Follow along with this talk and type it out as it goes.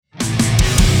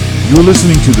You're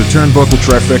listening to the Turnbuckle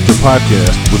Trifecta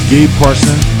podcast with Gabe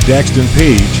Parson, Daxton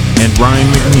Page, and Ryan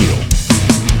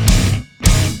McNeil.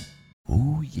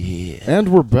 Oh, yeah. And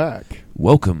we're back.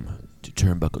 Welcome to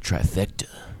Turnbuckle Trifecta.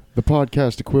 The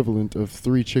podcast equivalent of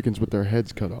 3 chickens with their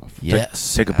heads cut off.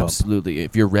 Yes, take a bump. absolutely.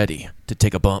 If you're ready to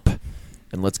take a bump.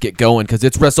 And let's get going, because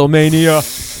it's Wrestlemania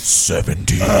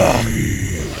 17.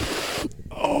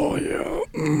 Oh, yeah.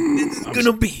 It's going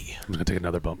to be. I'm going to take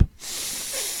another bump.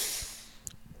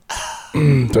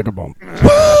 Take a bump.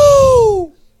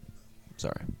 Woo!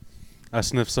 Sorry. I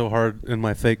sniffed so hard in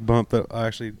my fake bump that I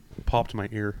actually popped my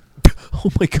ear. Oh,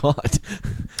 my God.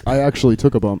 I actually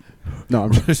took a bump. No,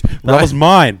 I'm just... That was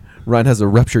mine. Ryan has a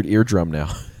ruptured eardrum now.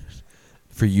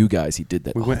 For you guys, he did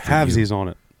that. We all went for you. halvesies on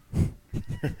it.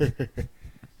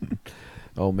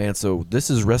 Oh, man. So this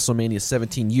is Wrestlemania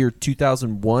 17, year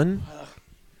 2001,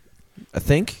 I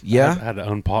think. Yeah. I had to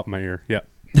unpop my ear. Yeah.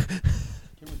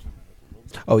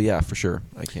 Oh, yeah, for sure.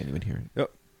 I can't even hear it.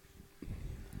 Yep.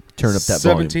 Turn up that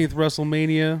volume. 17th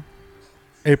WrestleMania,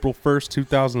 April 1st,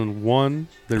 2001.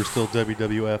 They were still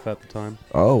WWF at the time.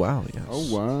 Oh, wow. Yes.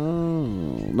 Oh, wow.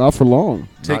 Not for long.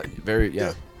 Not very,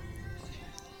 yeah.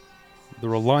 The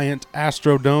Reliant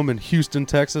Astrodome in Houston,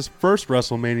 Texas. First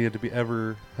WrestleMania to be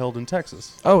ever held in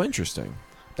Texas. Oh, interesting.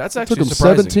 That's It actually took them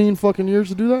surprising. 17 fucking years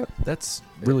to do that? That's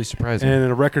really surprising. And in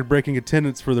a record-breaking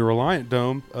attendance for the Reliant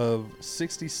Dome of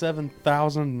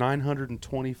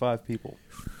 67,925 people.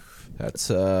 That's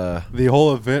The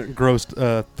whole event grossed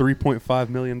 $3.5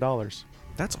 million.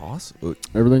 that's awesome.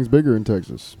 Everything's bigger in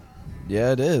Texas.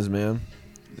 Yeah, it is, man.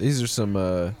 These are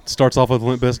some. Starts off with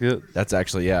Limp Bizkit. That's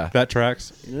actually That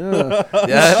tracks. Yeah.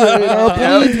 Yeah. Straight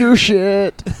up, leave your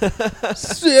shit.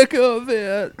 Sick of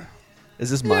it. Is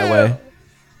this my way?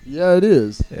 Yeah, it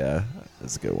is. Yeah,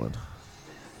 that's a good one.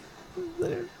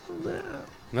 And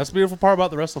that's the beautiful part about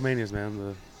the WrestleManias,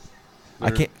 man.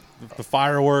 I can't. The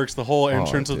fireworks, the whole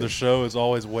entrance of the dude. show is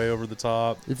always way over the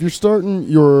top. If you're starting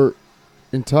your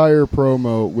entire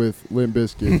promo with Limp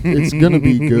Bizkit, it's going to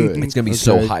be good. It's gonna be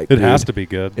so hype. It dude. has to be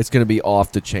good. It's gonna be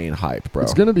off the chain hype, bro.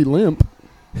 It's going to be limp.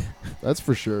 That's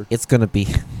for sure. It's gonna be.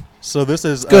 So this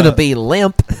is Gonna be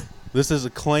limp. This is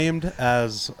acclaimed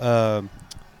as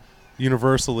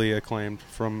universally acclaimed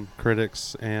from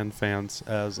critics and fans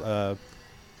as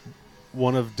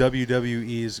one of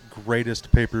WWE's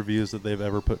greatest pay-per-views that they've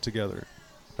ever put together.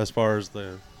 As far as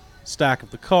the stack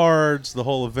of the cards, the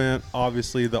whole event,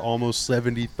 obviously the almost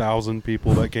 70,000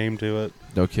 people that came to it.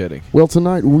 No kidding. Well,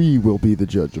 tonight we will be the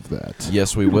judge of that.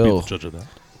 Yes, we We'll be will. the judge of that.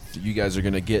 You guys are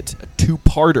going to get a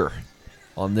 2-parter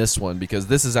on this one because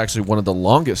this is actually one of the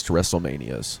longest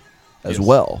WrestleManias as Yes.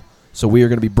 well. So we are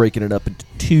going to be breaking it up into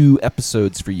 2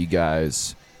 episodes for you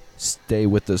guys. Stay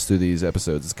with us through these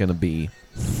episodes. It's going to be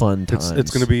fun times. It's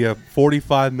going to be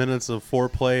 45 minutes of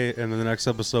foreplay, and then the next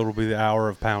episode will be the hour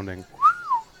of pounding.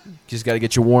 Just got to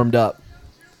get you warmed up.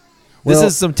 Well,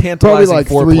 this is some Probably tantalizing like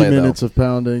foreplay, 3 though. minutes of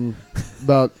pounding,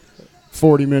 about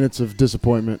 40 minutes of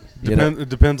disappointment. You know, It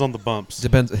depends on the bumps.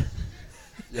 depends.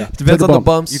 Yeah. Depends Take a on the bump.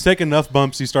 bumps. You take enough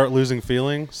bumps, you start losing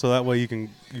feeling, so that way you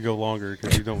go longer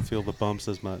because you don't feel the bumps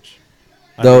as much.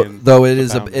 Though it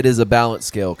pounding. is a balance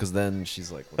scale because then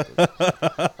she's like, what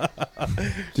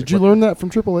the Did you learn that from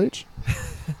Triple H?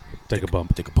 Take a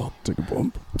bump. take a bump, Take a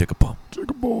bump. take a bump. Take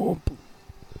a bump.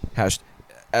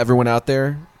 Everyone out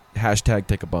there, hashtag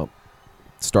take a bump.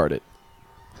 Start it,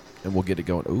 and we'll get it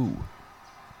going. Ooh,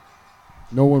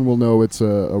 No one will know it's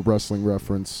a wrestling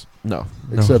reference no,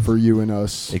 except for you and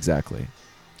us. exactly.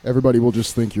 Everybody will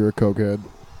just think you're a cokehead.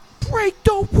 Break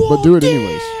the wall But do it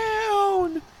anyways.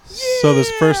 down. So this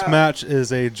first match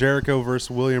is a Jericho versus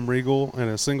William Regel in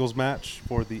a singles match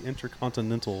for the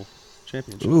Intercontinental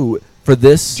Championship. Ooh, for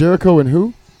this, Jericho and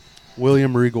who?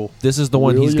 William Regal. this is the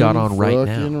one he's got William on right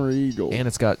fucking now, Regal. and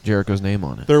it's got Jericho's name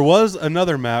on it. There was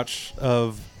another match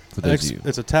of For those of you.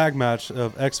 it's a tag match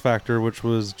of X Factor, which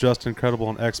was Just Incredible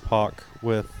and X Pac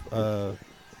with Albert.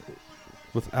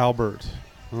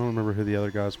 I don't remember who the other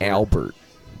guys were. Albert,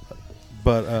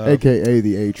 But AKA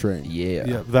the A Train.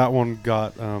 yeah, that one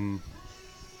got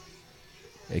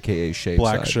AKA Shape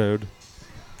Black Side. showed.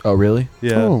 Oh, really?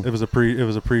 Yeah, Oh. it was a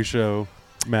pre-show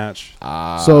match.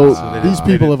 So So they these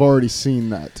didn't- people have already seen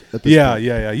that at this Yeah, point.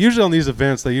 yeah. Usually on these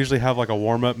events, they usually have like a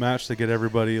warm-up match to get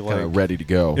everybody kind like of ready to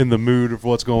go. in the mood of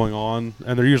what's going on,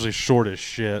 and they're usually short as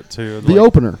shit too. The Like-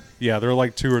 opener. Yeah, they're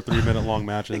like 2 or 3 minute long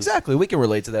matches. Exactly, we can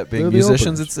relate to that. Being They're the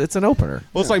musicians, openers. it's an opener.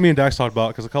 Well, it's like me and Dax talked about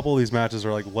because a couple of these matches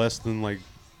are like less than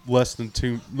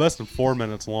 4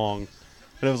 minutes long,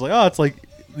 and it was like, oh, it's like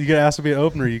You get asked to be an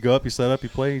opener. You go up, you set up, you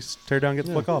play, you tear down, get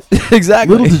the fuck off.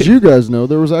 Exactly. Little did you guys know,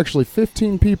 there was actually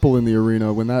 15 people in the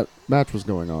arena when that match was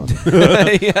going on.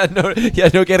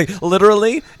 No kidding.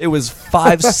 Literally, it was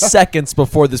 5 seconds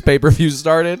before this pay-per-view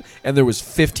started, and there was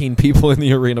 15 people in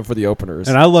the arena for the openers.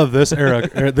 And I love this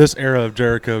era of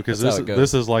Jericho because That's how it goes.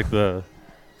 this is like the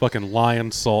fucking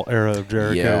lion salt era of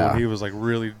Jericho. Yeah. When he was like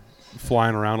really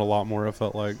flying around a lot more. I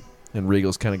felt like And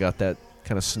Regal's kind of got that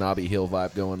kind of snobby heel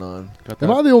vibe going on. got that,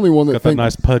 Am I the only one that got that thinks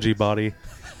nice pudgy body.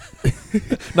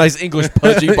 Nice English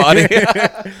pudgy body.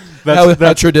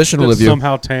 How traditional that's of you.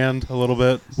 Somehow tanned a little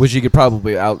bit. Which you could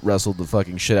probably out-wrestle the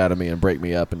fucking shit out of me and break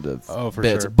me up into For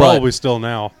bits. sure. But, Probably still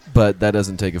now. but that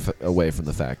doesn't take away from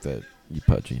the fact that you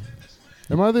pudgy.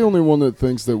 Am I the only one that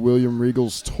thinks that William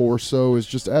Regal's torso is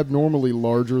just abnormally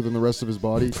larger than the rest of his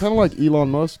body? Kind of like Elon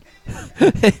Musk.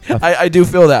 I do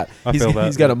feel that. I feel that,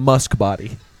 He's got a Musk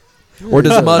body. Or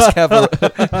does Musk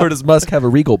have a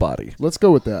Regal body? Let's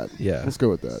go with that. Yeah. Let's go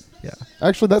with that. Yeah.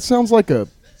 Actually, that sounds like a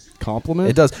compliment.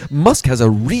 It does. Musk has a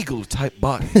Regal type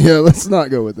body. Yeah, let's not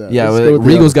go with that. Yeah, Let's go with the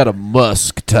Regal's other. got a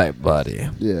Musk type body.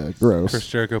 Yeah, gross. Chris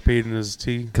Jericho peed in his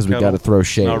tea. Because we got to throw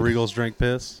shade. Now Regal's drink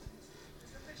piss.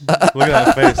 Look at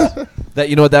that face. That,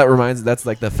 you know what that reminds? That's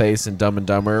like the face in Dumb and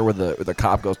Dumber where the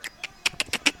cop goes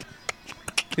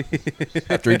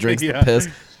after he drinks the piss.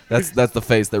 That's the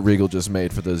face that Regal just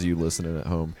made for those of you listening at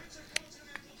home,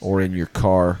 or in your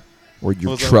car, or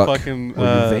your truck, fucking, or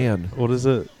your van. What is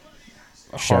it?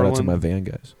 Shout out to Harlan? my van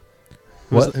guys.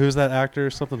 Who's that actor?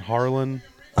 Something Harlan.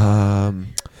 Who?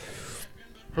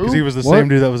 Because he was the What? same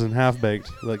dude that was in Half Baked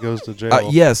that goes to jail.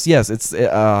 Yes. It's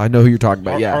I know who you're talking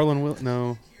about. Yeah. Harlan.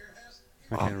 No,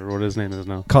 I can't remember what his name is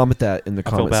now. Comment that in the I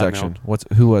feel comment bad section. now.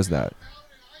 Who was that?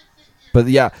 But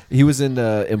yeah, he was in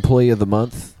Employee of the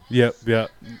Month. Yep.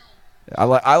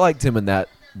 I liked him in that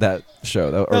show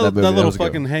or that movie. That little was good.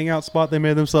 fucking hangout spot they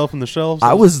made themselves in the shelves.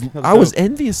 I was dope.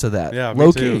 envious of that. Yeah, me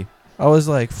low too. key. I was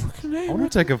like, fucking I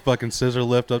want to take a fucking scissor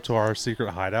lift up to our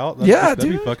secret hideout. Yeah, that'd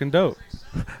dude. be fucking dope.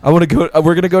 I want to go.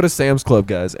 We're gonna go to Sam's Club,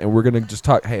 guys, and we're gonna just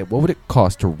talk. Hey, what would it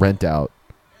cost to rent out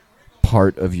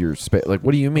part of your space? Like,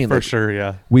 what do you mean? For Like, sure,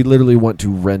 yeah. we literally want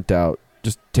to rent out.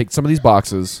 Just take some of these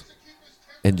boxes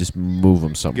and just move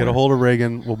them somewhere. Get a hold of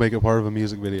Reagan. We'll make it part of a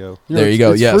music video. There you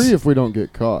go, It's yes. free if we don't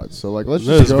get caught. So like, let's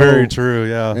That just is go very true,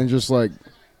 yeah. and just like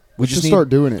We let's just need- start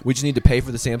doing it. We just need to pay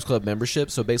for the Sam's Club membership.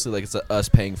 So basically, like, it's us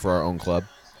paying for our own club.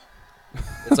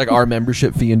 It's like our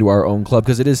membership fee into our own club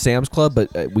because it is Sam's Club, but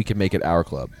we can make it our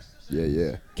club,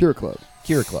 Yeah. Kira Club.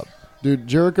 Kira Club. Dude,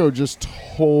 Jericho just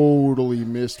totally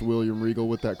missed William Regal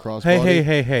with that crossbody.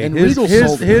 Hey. And His, Regal his,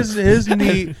 sold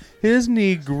it. his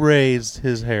knee grazed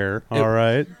his hair, all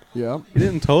right? Yeah. He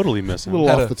didn't totally miss A him. little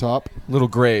Had off a- the top. Little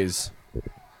grays.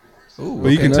 Ooh, But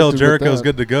you can tell Connected with Jericho's that.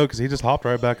 good to go because he just hopped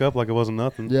right back up like it wasn't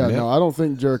nothing. Yeah, Yeah. no, I don't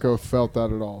think Jericho felt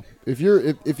that at all. If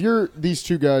you're these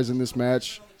two guys in this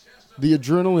match, the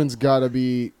adrenaline's got to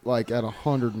be like at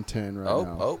 110 right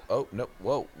now. Oh, no.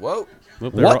 Whoa.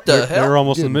 Oop, What the They hell? were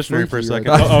almost in Getting missionary for a freaky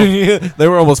second. right Uh-oh. They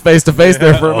were almost face to face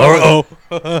there for a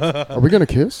moment. Are we gonna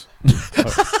kiss?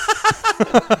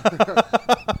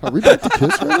 Are we about to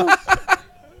kiss right now?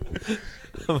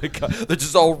 Oh my god, they're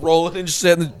just all rolling and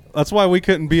shit. And That's why we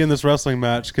couldn't be in this wrestling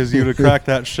match because you'd have cracked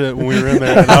that shit when we were in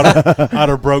there. And I'd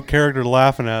have broke character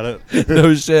laughing at it.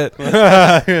 no shit.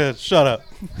 Yeah, shut up.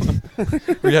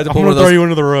 We had to I'm pull going one of to throw those. you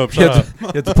into the rope. You Shut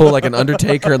up. had to pull like an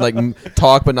Undertaker and like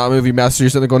talk but not move your mouth. So you're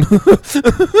sitting there going,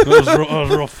 That was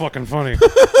real fucking funny.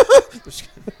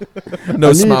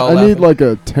 no smile. I need laughing. like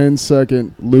a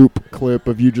 10-second loop clip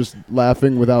of you just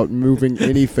laughing without moving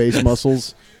any face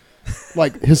muscles,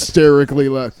 like hysterically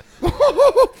like.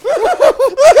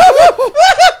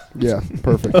 Yeah,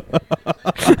 perfect.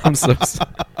 I'm so sorry.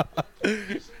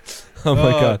 Oh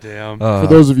my god. Damn. For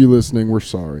those of you listening, we're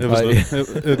sorry. It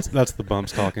was that's the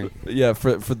bumps talking. Yeah,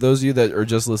 for those of you that are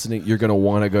just listening, you're gonna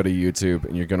want to go to YouTube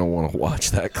and you're gonna want to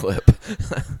watch that clip.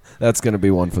 That's gonna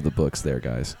be one for the books, there,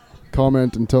 guys.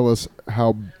 Comment and tell us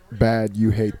how bad you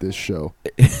hate this show,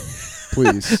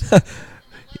 please.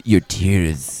 Your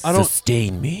tears I don't-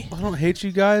 sustain me. I don't hate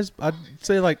you guys. I'd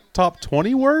say like top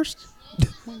 20 worst.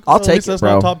 I'll At take least it, that's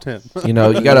bro. not top 10. You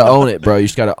know, you gotta own it, bro. You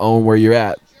just gotta own where you're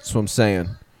at. That's what I'm saying.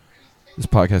 This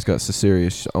podcast got so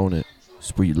serious. Just own it.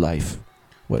 Just for your life.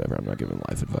 Whatever. I'm not giving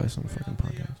life advice on the fucking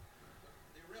podcast.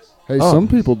 Hey, Oh. some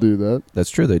people do that. That's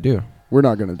true. They do. We're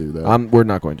not going to do that. We're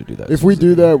not going to do that. If we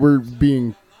do that, we're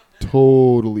being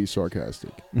totally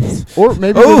sarcastic. Or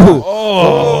maybe Oh! we're not.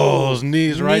 Oh, those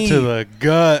knees right to Knee. the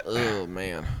gut. Oh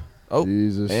man. Oh,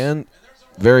 Jesus. and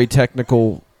very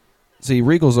technical. See,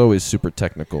 Regal's always super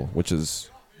technical, which is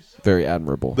very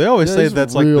admirable. They always say he's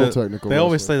that's real like technical they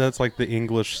always wrestler. say that's like the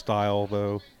English style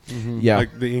though. Yeah.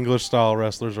 Like the English style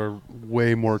wrestlers are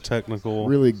way more technical.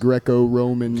 Really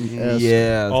Greco-Roman.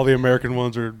 Yeah. All the American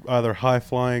ones are either high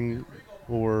flying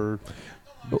or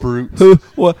brute.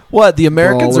 What? The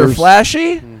Americans are Brawlers.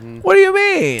 flashy? Mm-hmm. What do you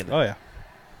mean? Oh yeah,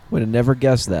 Would have never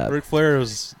guessed that. Ric Flair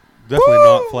is definitely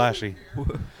not flashy.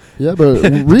 Yeah, but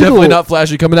Regal, Definitely not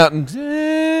flashy coming out and.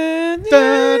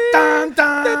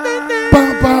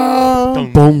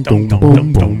 Boom, boom, boom,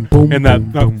 boom, boom, And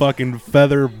that fucking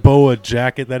feather boa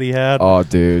jacket that he had. Oh,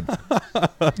 dude.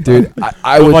 Dude,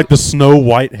 I With would like the snow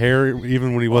white hair,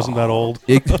 even when he wasn't that old.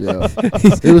 Yeah.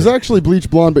 It was actually bleach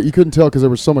blonde, but you couldn't tell because there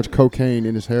was so much cocaine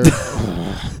in his hair.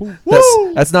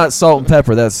 That's not salt and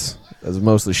pepper. That's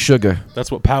mostly sugar.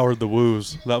 That's what powered the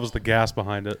woos. That was the gas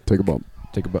behind it. Take a bump.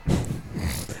 Take a bump.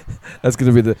 That's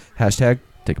gonna be the hashtag.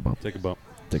 Take a bump. Take a bump.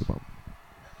 Take a bump.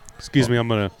 Excuse me, I'm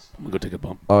gonna go take a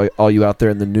bump. All you out there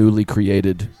in the newly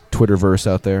created Twitterverse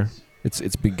out there,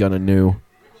 it's begun anew.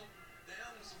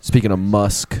 Speaking of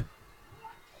Musk,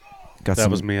 That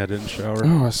was me. I didn't shower.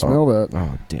 Oh, I smell that.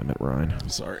 Oh, damn it, Ryan!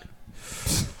 Sorry.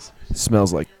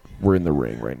 Smells like we're in the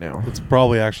ring right now. It's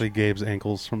probably actually Gabe's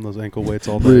ankles from those ankle weights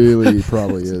all day. Really,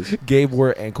 probably is. Gabe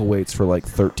wore ankle weights for like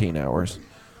 13 hours.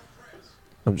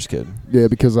 I'm just kidding. Yeah,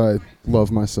 because I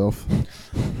love myself.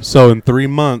 So in 3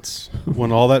 months,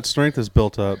 when all that strength is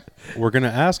built up, we're gonna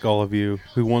ask all of you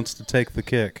who wants to take the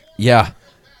kick, Yeah,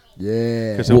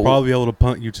 Yeah. because he'll Well- probably be able to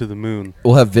punt you to the moon.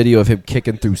 we'll have video of him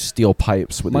kicking through steel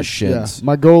pipes with his shins.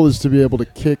 My goal is to be able to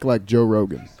kick like Joe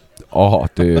Rogan. Oh,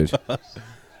 dude.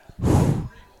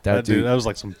 That dude, that was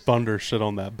like some thunder shit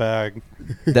on that bag.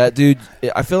 That dude,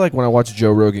 I feel like when I watch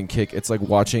Joe Rogan kick, it's like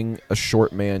watching a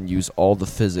short man use all the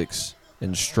physics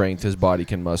and strength his body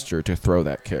can muster to throw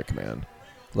that kick, man.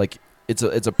 Like it's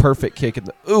a perfect kick in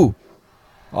the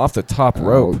off the top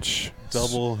rope. Ouch.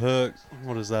 Double hook.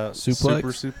 What is that? Suplex? Super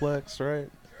suplex, right?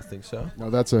 I think so.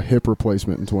 No, that's a hip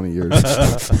replacement in 20 years.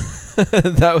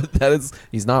 that is,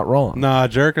 he's not wrong. Nah,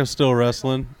 Jericho's still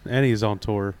wrestling, and he's on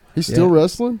tour. He's still Yeah.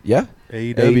 wrestling? Yeah,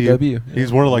 AEW. AEW.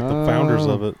 He's one of like the founders Oh.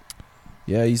 of it.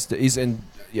 Yeah, he's in.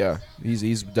 Yeah,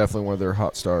 he's definitely one of their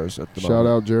hot stars at the Shout moment.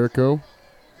 out Jericho.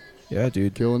 Yeah,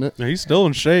 dude. Killing it. Yeah, he's still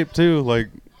in shape too. Like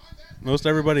most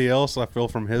everybody else, I feel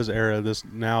from his era, this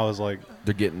now is like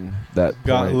They're getting that.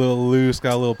 got point. a little loose,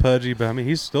 got a little pudgy, but I mean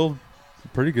he's still in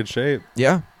pretty good shape.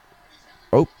 Yeah.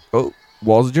 Oh,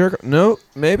 Walls of Jericho. No,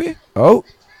 maybe. Oh,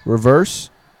 reverse.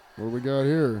 What do we got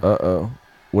here? Uh-oh.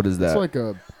 What is It's that? like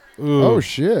a... Ooh. Oh,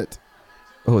 shit.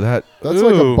 Oh, that. That's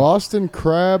like a Ooh. Boston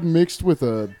crab mixed with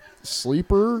a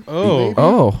sleeper. Oh. maybe?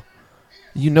 Oh.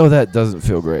 You know that doesn't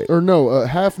feel great. Or no, a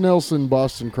half Nelson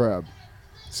Boston crab.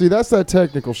 See, that's that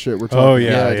technical shit we're talking Oh about.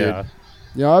 yeah, Yeah, dude. yeah.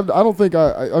 Yeah, I don't think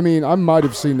I mean, I might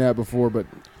have seen that before, but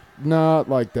not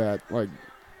like that. Like,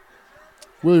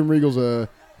 William Regal's a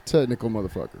technical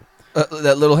motherfucker.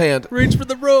 That little hand. Reach for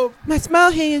the rope. My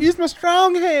small hand. Use my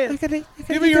strong hand.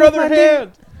 Give me your other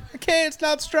hand. I can't. It's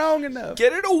not strong enough.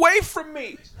 Get it away from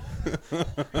me.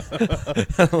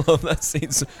 I love that scene.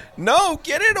 No,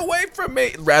 get it away from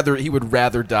me. He would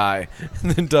rather die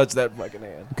than touch that fucking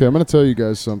hand. Okay, I'm going to tell you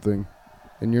guys something,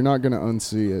 and you're not going to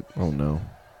unsee it. Oh, no.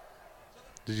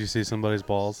 Did you see somebody's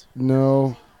balls?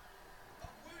 No.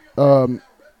 Am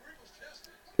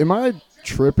I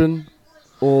tripping,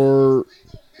 or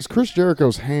is Chris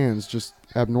Jericho's hands just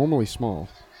abnormally small?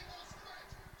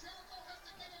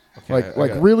 Okay,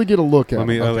 Like really get a look at Let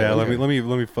me. him. Oh yeah. okay. Let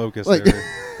me focus. Like- there.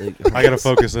 I gotta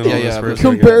focus in on this for a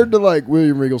second. Compared to like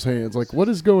William Regal's hands, like what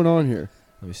is going on here?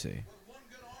 Let me see.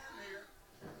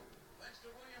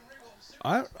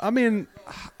 I mean,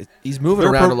 He's moving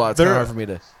They're around pro- a lot. It's kind they're- of hard for me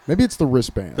to. Maybe it's the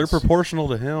wristbands. they're proportional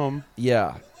to him.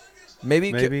 Yeah.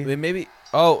 Maybe. Maybe.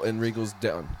 Oh, and Regal's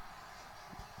down.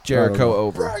 Jericho know.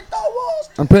 over.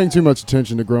 I'm paying too much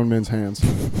attention to grown men's hands.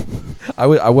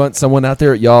 I want someone out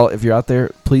there, y'all. If you're out there,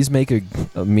 please make a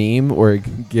meme or a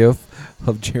GIF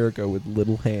of Jericho with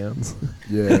little hands.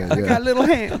 Yeah, yeah. little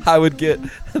hands. I would get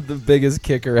the biggest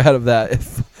kicker out of that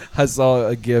if I saw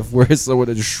a GIF where someone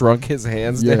had shrunk his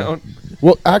hands Yeah. down.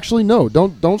 Well, actually, no.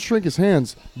 Don't shrink his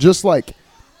hands. Just like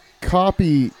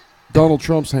copy Donald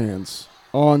Trump's hands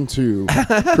onto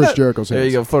Chris Jericho's hands. There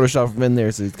you go. Photoshop him in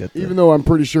there, so he's got. Even though I'm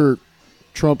pretty sure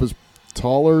Trump is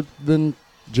taller than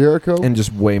Jericho. and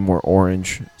just way more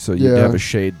orange, so you'd Yeah. have a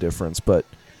shade difference. But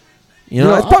you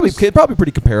know, I it's probably was- probably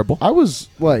pretty comparable. I was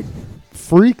like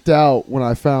freaked out when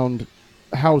I found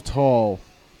how tall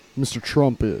Mr.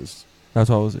 Trump is. How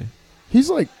tall is he? He's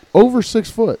like over 6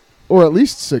 foot, or at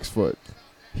least 6 foot.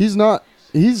 He's not.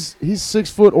 He's 6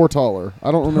 foot or taller.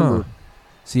 I don't remember. Huh.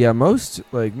 So yeah, most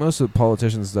of the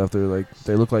politicians stuff, they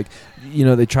look like,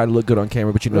 they try to look good on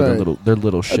camera, but Right. they're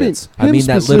little shits. I mean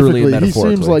that literally and specifically,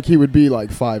 metaphorically. he seems like he would be like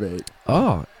 5'8".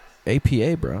 Oh,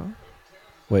 APA, bro.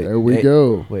 Wait, There we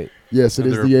go. Wait, Yes, it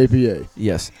And is they're- the APA.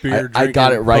 yes, Beer I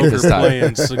got it drinking, right poker this time.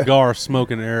 playing, cigar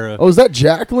smoking era. Oh, is that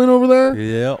Jacqueline over there?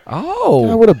 Yep. God,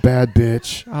 Oh, what a bad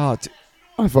bitch. oh,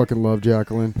 I fucking love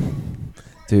Jacqueline.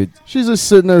 dude, She's just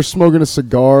sitting there smoking a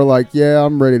cigar like, yeah,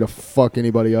 I'm ready to fuck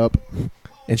anybody up.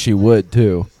 and she would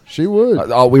too. She would.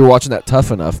 We were watching that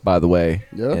Tough Enough, by the way.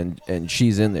 Yeah. And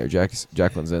she's in there.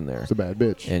 Jacqueline's in there. It's a bad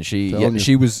bitch. And Telling you.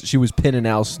 she was pinning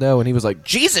Al Snow, and he was like,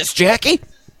 "Jesus, Jackie!"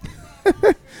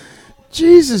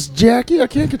 Jesus, Jackie, I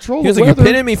can't control He was the like, "You're weather.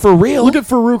 pinning me for real." Look at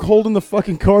Farouk holding the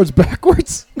fucking cards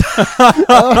backwards.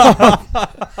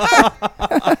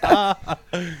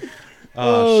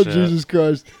 Oh, shit. Jesus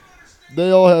Christ. They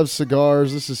all have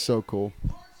cigars. This is so cool.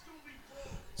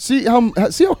 See how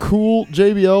cool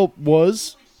JBL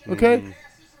was? Okay?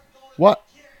 Mhm.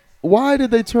 Why did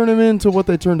they turn him into what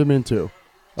they turned him into?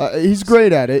 He's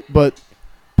great at it, but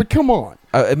come on.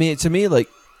 I mean, to me, like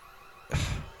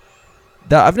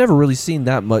that, I've never really seen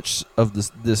that much of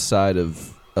this side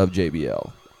of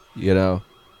JBL.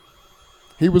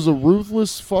 He was a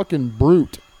ruthless fucking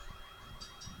brute.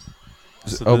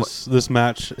 So Oh, this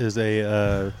match is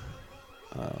a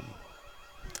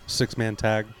 6-man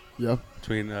tag Yeah.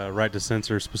 between Right to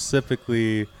Censor,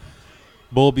 specifically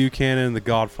Bull Buchanan, the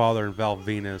Godfather, and Val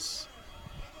Venus.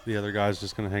 The other guy's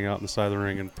just going to hang out on the side of the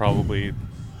ring and probably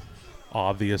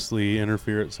obviously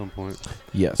interfere at some point.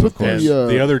 yes, Put of course. the,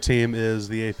 The other team is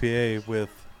the APA with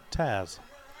Tazz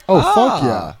Oh, Ah, fuck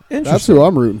yeah. That's interesting. who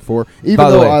I'm rooting for. Even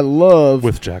By the though way- I love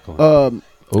with Jacqueline.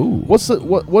 Ooh,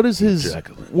 what is his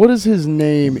Jacqueline. what is his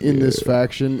name in this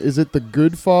faction? Is it the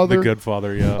Good Father? The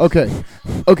Godfather, yeah.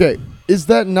 Okay. Is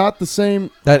that not the same?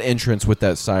 that entrance with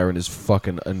that siren is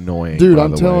fucking annoying, Dude, by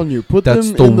I'm the telling way. you, put That's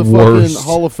them the in the worst. fucking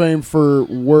Hall of Fame for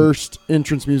worst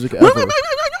entrance music ever.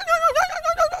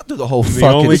 Do the whole The fucking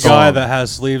only guy song. that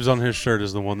has sleeves on his shirt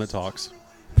is the one that talks.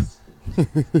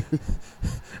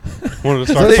 Wanted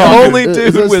to start the talking. only Is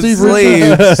dude that with Steve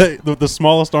sleeves. the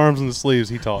smallest arms and the sleeves,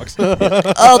 he talks.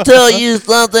 I'll tell you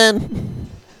something.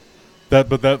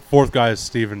 But that fourth guy is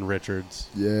Steven Richards.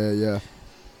 Yeah.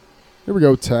 Here we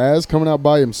go, Taz coming out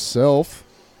by himself.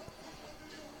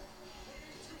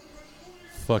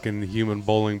 Fucking human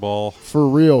bowling ball. For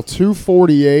real,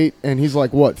 248, and he's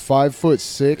like what,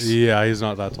 5'6"? Yeah, he's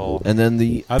not that tall. And then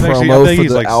the I think promo for he's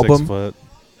the like 6 album foot.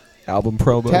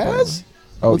 promo. Taz?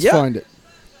 Oh Let's yeah. find it.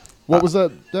 What was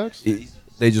that, Dex?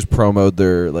 They just promoted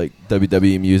their like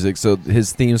WWE music, so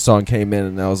his theme song came in,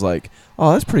 and I was like,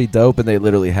 "Oh, that's pretty dope." And they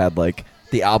literally had like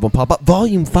the album pop up,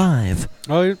 Volume 5.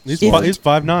 Oh, he's Yeah.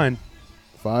 5'9".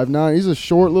 5'9". He's a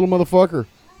short little motherfucker.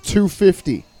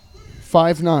 250.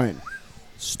 5'9".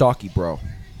 Stocky, bro.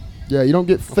 Yeah, you don't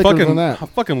get thicker than I that.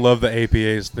 fucking love the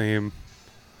APA's theme.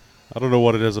 I don't know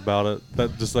what it is about it.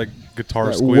 That just like guitar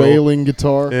That squeal. wailing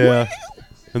guitar. Yeah.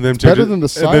 And them two better than the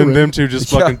and siren. then them two just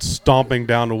Yeah. fucking stomping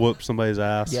down to whoop somebody's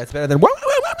ass. Yeah, it's better than.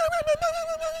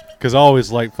 Because I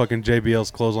always like fucking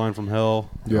JBL's clothesline from hell.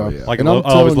 Yeah. Oh, yeah. Like And I I'm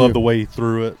always telling loved you, the way he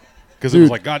threw it. Because it was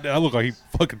Dude. like, God, I look like he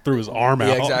fucking threw his arm out.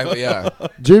 Yeah, exactly. Yeah.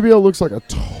 JBL looks like a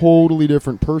totally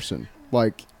different person.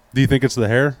 Like, Do you think it's the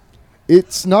hair?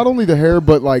 it's not only the hair,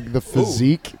 but like the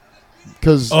physique.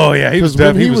 Because Oh yeah, he was,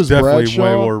 when he was definitely way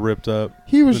Bradshaw, more ripped up.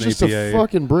 he was than just a APA.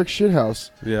 fucking brick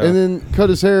shithouse. Yeah. And then cut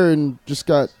his hair and just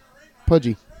got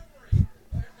pudgy.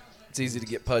 It's easy to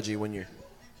get pudgy when you're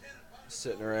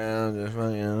sitting around, just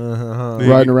fucking, Yeah.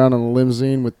 Riding around in a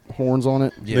limousine with horns on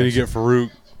it. Then you get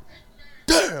Farouk.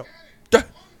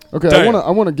 Okay, Damn. I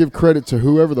want to give credit to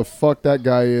whoever the fuck that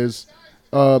guy is,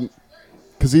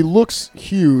 because he looks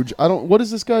huge. I don't. What is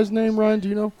this guy's name, Ryan? Do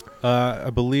you know? I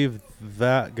believe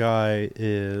that guy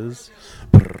is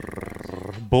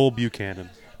Bull Buchanan.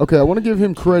 Okay, I want to give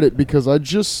him credit because I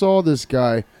just saw this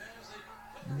guy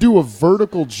do a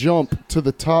vertical jump to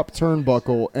the top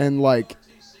turnbuckle and like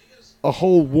a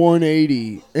whole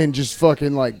 180 and just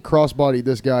fucking like crossbody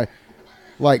this guy.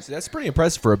 Like See, that's pretty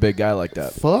impressive for a big guy like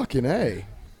that. fucking A.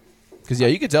 Because yeah,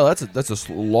 you can tell that's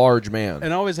a large man.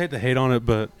 And I always hate to hate on it,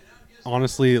 but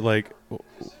honestly, like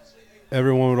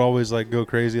everyone would always like go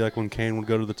crazy, like when Kane would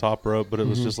go to the top rope, but it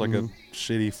was just like a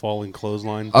shitty falling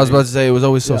clothesline. I was thing. about to say it was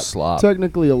always so Yeah, slop.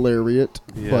 Technically a lariat,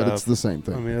 but Yeah. it's the same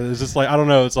thing. I mean, it's just like I don't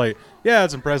know. It's like yeah,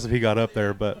 it's impressive he got up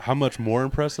there, but how much more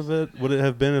impressive would it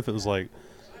have been if it was like,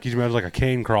 could you imagine like a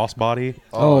Kane crossbody?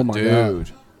 Oh my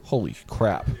dude. Holy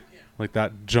crap. Like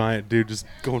that giant dude just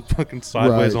going fucking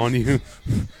sideways Right. on you.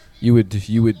 You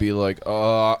would be like,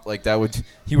 like that would.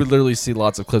 You would literally see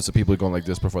lots of clips of people going like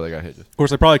this before they got hit. Of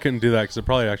course, I probably couldn't do that because it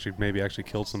probably actually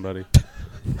killed somebody.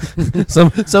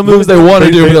 Some moves they want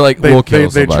to do, but they're like, we'll kill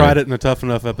they somebody. tried it in a Tough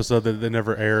Enough episode that they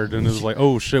never aired, and it was like,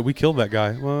 oh shit, we killed that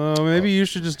guy. Well, maybe you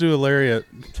should just do a lariat.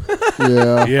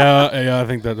 Yeah. Yeah, I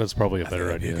think that's probably a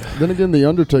better idea. Then again, the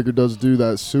Undertaker does do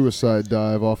that suicide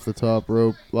dive off the top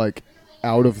rope, like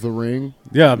out of the ring.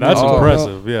 Yeah, that's Oh.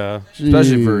 impressive. Yeah,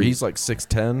 Especially for Jeez. he's like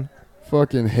 6'10".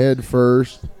 Fucking head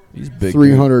first, He's big,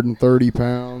 330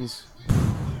 pounds.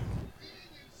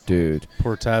 dude.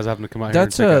 poor Taz having to come out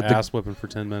That's, here and take the- an ass whipping for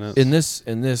 10 minutes. In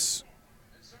this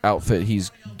outfit,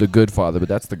 he's the good father, but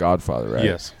that's the Godfather, right?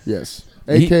 Yes. Yes.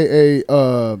 He- AKA,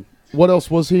 what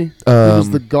else was he? He was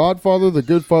Um, the Godfather, the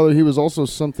Good Father. He was also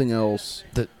something else.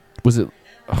 Was it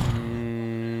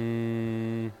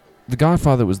Mm, the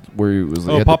Godfather? Was where he was?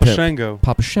 he had the Papa pimp. Shango.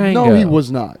 Papa Shango. No, he was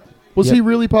not. Was Yep. he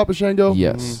really Papa Shango?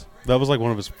 Yes, That was like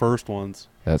one of his first ones.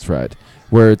 that's right.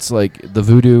 Where it's like the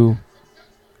voodoo.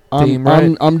 Theme,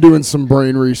 right? I'm doing some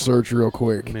brain research real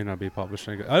quick. It may not be Papa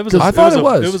Shango. I thought it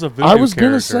was. It was a voodoo I was character.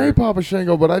 gonna say Papa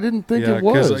Shango, but I didn't think it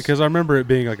was. Because I remember it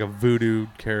being like a voodoo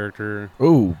character.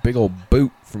 Oh, big old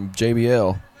boot from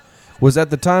JBL. Was at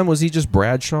the time? Was he just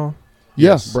Bradshaw?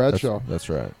 Yes, Yes, Bradshaw. That's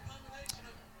right.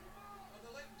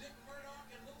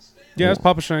 Yeah, it's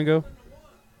Papa Shango.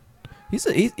 He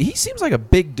seems like a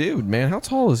big dude, man. How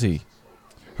tall is he?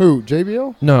 Who?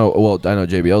 JBL? No, well, I know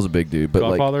JBL's a big dude, but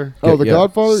Godfather. Oh, the yeah.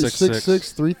 Godfather is 6'6".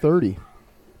 6'6", 330.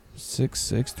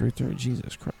 6'6", 330.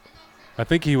 Jesus Christ. I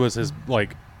think he was his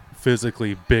like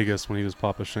physically biggest when he was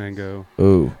Papa Shango,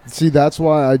 Oh, See, that's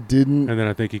why I didn't. and then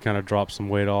I think he kind of dropped some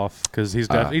weight off because he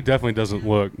Ah. definitely doesn't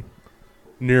look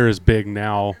near as big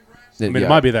now. I mean, yeah. it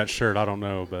might be that shirt. I don't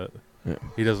know, but Yeah.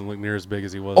 he doesn't look near as big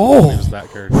as he was Oh! when he was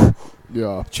that character.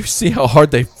 Yeah, Did you see how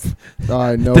hard they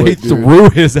I know they it, dude. threw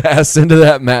his ass into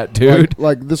that mat, dude?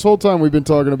 Like this whole time we've been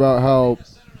talking about how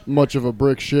much of a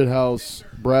brick shithouse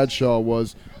Bradshaw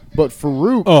was, but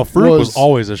Farouk Oh, Farouk was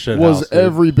always a shit was house, dude.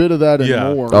 every bit of that and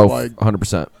Yeah. more. Oh, like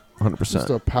 100%. just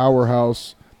a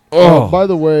powerhouse. Oh, By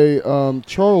the way,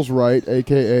 Charles Wright,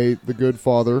 a.k.a. the Good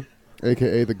Father,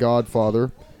 a.k.a. the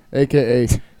Godfather, a.k.a.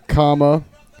 Kama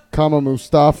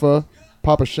Mustafa,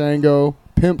 Papa Shango,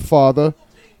 Pimp Father,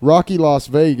 Rocky Las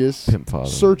Vegas, Pimp Father.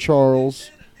 Sir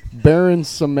Charles, Baron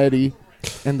Samedi,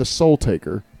 and the Soul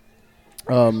Taker.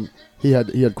 He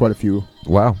had quite a few.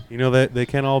 wow. You know that they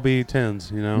can't all be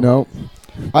 10s. You know. No,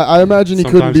 I imagine he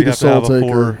couldn't Sometimes be you the have to Soul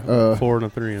have a Taker four and a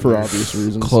 3 in for there. obvious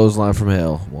reasons. Clothesline from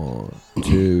hell. 1,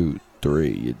 2,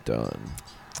 3. You're done.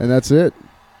 And that's it.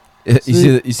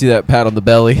 You see that pat on the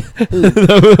belly?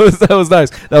 that was nice.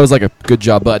 That was like a good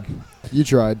job, bud. You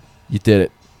tried. You did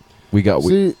it.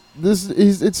 See,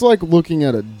 it's like looking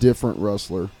at a different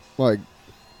wrestler. Like,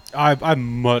 I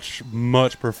much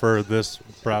prefer this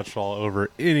Bradshaw over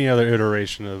any other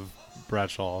iteration of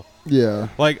Bradshaw. yeah.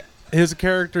 Like his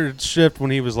character shift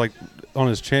when he was like on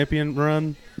his champion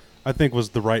run, I think was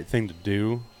the right thing to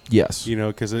do. Yes. You know,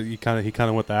 because he kind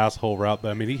of went the asshole route.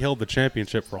 But I mean, he held the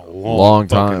championship for a Long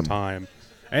fucking time. time,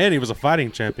 and he was a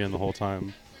fighting champion the whole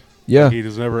time. Yeah. He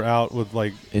was never out with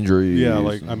like Injuries. yeah,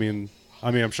 like I mean,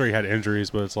 I'm sure he had injuries,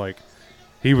 but it's like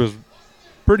he was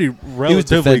pretty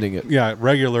relatively defending it. Yeah,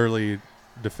 regularly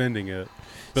defending it.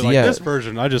 But So, like yeah. this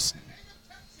version, I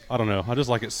don't know. I just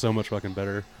like it so much fucking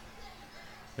better.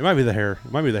 It might be the hair.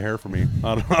 It might be the hair for me.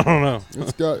 I don't know.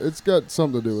 It's got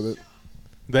something to do with it.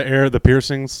 The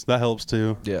piercings, that helps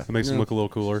too. Yeah. It makes him Yeah. look a little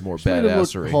cooler. More Made him look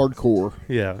badassery. hardcore.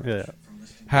 Yeah.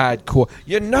 Hardcore.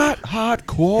 You're not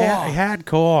hardcore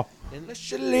Hardcore.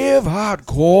 unless you live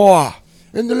hardcore.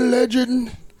 And the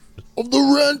legend of the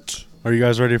rent. Are you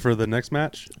guys ready for the next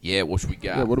match? Yeah, what we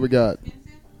got? Yeah, what do we got?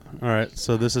 All right.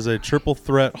 So this is a triple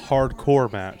threat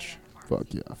hardcore match Fuck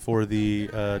yeah. for the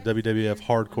WWF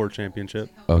Hardcore Championship.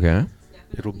 Okay.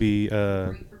 It'll be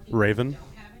Raven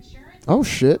Oh,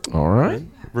 shit. All right.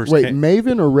 versus Wait, Kane,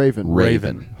 Maven or Raven?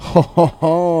 Raven.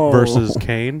 versus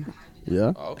Kane,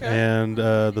 Yeah. Okay. and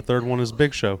the third one is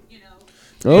Big Show.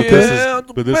 Okay. Yeah.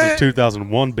 But this is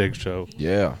 2001 Big Show.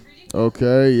 Yeah.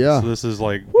 Okay, yeah. So this is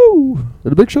like Woo.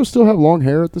 Did the Big Show still have long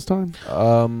hair at this time?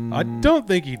 I don't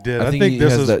think he did. I I think think he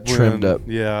this has is that when, trimmed up.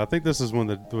 Yeah, I think this is when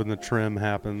the trim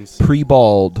happens.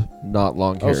 Pre-bald, not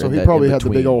long hair. Oh, so he that probably in had the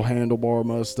big between. old handlebar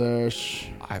mustache.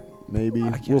 Maybe.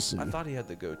 We'll see. I thought he had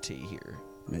the goatee here.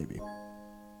 Maybe.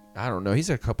 I don't know. He's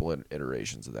had a couple of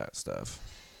iterations of that stuff.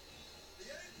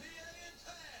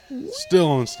 Still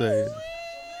on stage.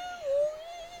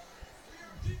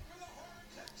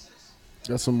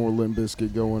 Got some more Limp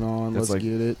Bizkit going on. That's Let's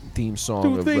like get it. Theme song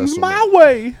Do of things WrestleMania. my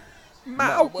way.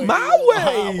 My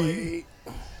way.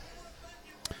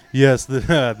 Yes,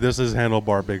 this is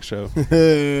Handlebar Big Show.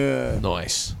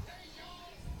 Nice.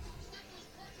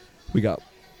 We got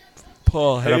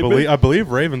Paul And I believe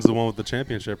Raven's the one with the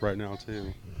championship right now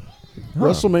too.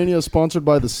 WrestleMania is sponsored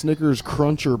by the Snickers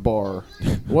Cruncher Bar.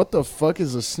 What the fuck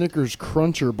is a Snickers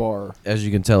Cruncher Bar? As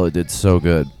you can tell, it did so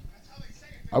good.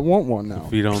 I want one now.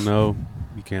 If you don't know,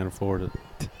 you can't afford it.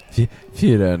 If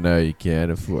you don't know, you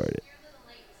can't afford it.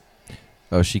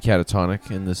 Oh, is she catatonic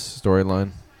in this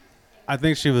storyline? I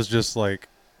think she was just like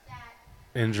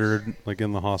injured, like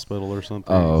in the hospital or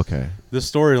something. Oh, okay. This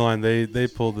storyline, they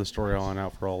pulled the storyline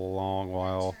out for a long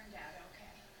while.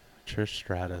 Trish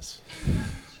Stratus.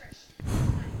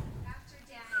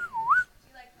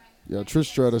 Yeah, Trish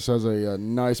Stratus has a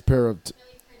nice pair of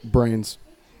brains.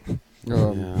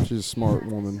 Yeah. She's a smart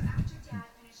woman.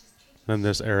 Then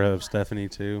this era of Stephanie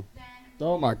too.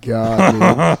 Oh my god,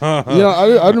 dude. Yeah,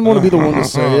 I didn't want to be the one to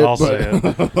say it, I'll but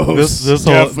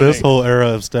say it. This whole era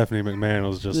of Stephanie McMahon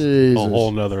was just Jesus. a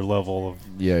whole nother level of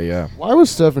Yeah. Why was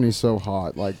Stephanie so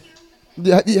hot? Like,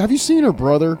 have you seen her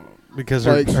brother? because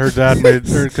Like- her dad made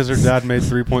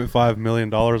 $3.5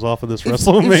 million off of this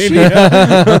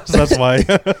WrestleMania. So that's why.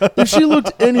 If she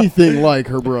looked anything like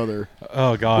her brother,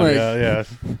 Oh God, Like- yeah.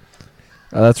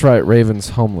 That's right. Raven's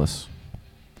homeless.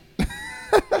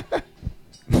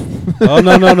 Oh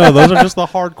no, those are just the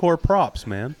hardcore props,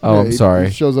 man. Oh, yeah, I'm sorry.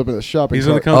 He shows up in a shopping He's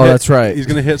gonna cart. come. Oh, hit- that's right. He's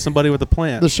gonna hit somebody with a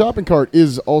plant. The shopping cart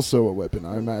is also a weapon,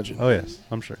 I imagine. Oh yes,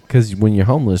 I'm sure. Because when you're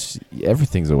homeless,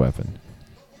 everything's a weapon.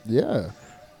 Yeah,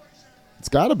 it's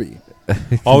got to be.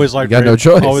 Always like You got no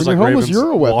choice. Always When like you're homeless, Ravens you're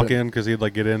a weapon. walk in because he'd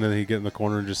like get in and he'd get in the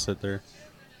corner and just sit there.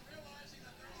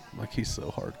 Like he's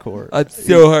so hardcore. That's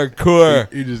so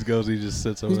hardcore. He just goes. He just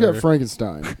sits over He's there. got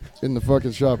Frankenstein in the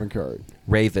fucking shopping cart.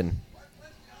 Raven.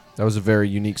 That was a very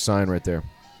unique sign right there.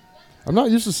 I'm not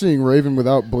used to seeing Raven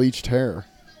without bleached hair.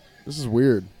 This is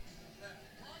weird.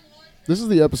 This is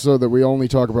the episode that we only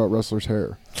talk about wrestlers'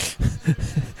 hair.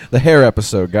 The hair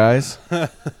episode, guys.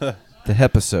 The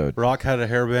episode. Rock had a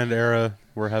hairband era.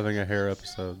 We're having a hair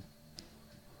episode.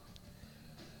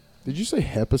 Did you say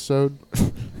hepisode?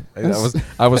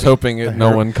 I was hoping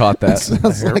no one caught that.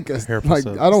 Sounds hair- like hair like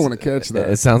episode. I don't want to catch It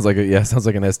that. sounds like it sounds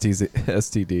like an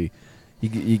STD.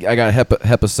 I got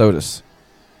hepatitis.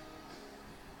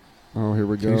 Oh, here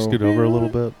we Can you go. scoot over a little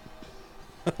bit?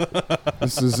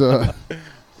 This is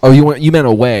Oh, you meant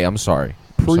away. I'm sorry.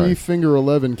 pre-Finger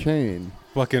 11 Kane.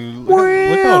 Fucking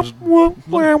look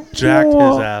how jacked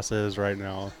his ass is right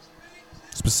now.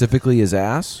 Specifically his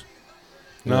ass.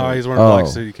 No, he's wearing black Oh.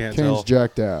 suit. You can't Kane's tell.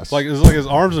 jacked ass. Like it's like his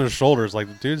arms and his shoulders. Like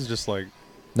the dude's just like.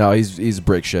 No, he's a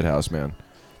brick shithouse, man.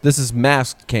 This is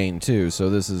masked Kane too, so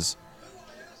this is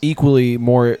equally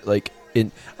more like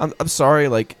I'm sorry,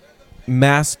 like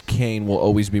masked Kane will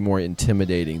always be more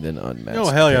intimidating than unmasked. No,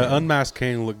 hell yeah, Kane. Unmasked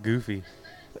Kane looked goofy.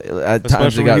 At times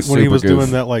Especially it got when he was super goof.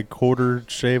 doing that like quarter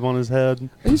shave on his head.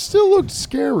 he still looked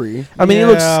scary. I mean, it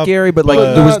looks Yeah, scary, but like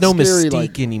but there was not no scary, mystique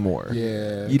like- anymore.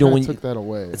 Yeah, You know, when took that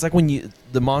away. It's like when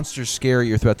the monster's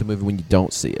scarier throughout the movie when you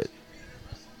don't see it.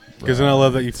 Because then I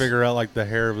love that you figure out like the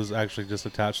hair was actually just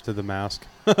attached to the mask.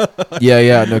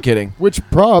 Yeah, no kidding. Which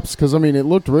props? Because I mean, it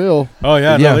looked real. Oh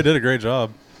yeah, Yeah. no, they did a great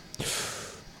job.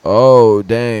 Oh,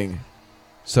 dang.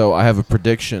 So I have a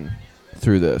prediction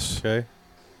through this. Okay.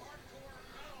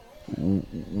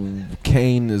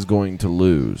 Kane is going to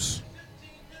lose.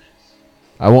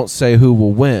 I won't say who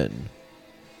will win.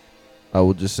 I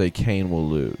will just say Kane will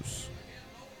lose.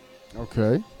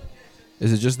 Okay.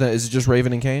 Is it just that? Is it just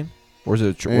Raven and Kane, or is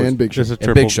it And Big Show. Just a and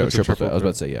triple, Big Show? it's a Triple threat. I was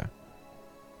about to threat. say yeah.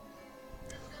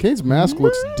 Kane's mask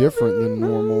looks different than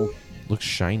normal. Looks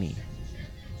shiny.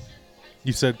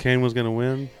 You said Kane was gonna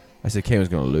win. I said Kane was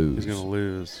going to lose. He's gonna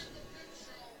lose.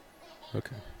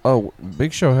 Okay. Oh,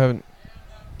 Big Show haven't.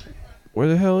 Where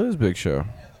the hell is Big Show?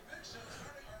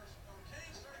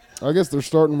 I guess they're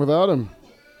starting without him.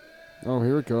 Oh,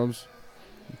 here it comes.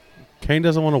 Kane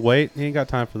doesn't want to wait. He ain't got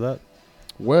time for that.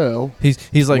 Well, He's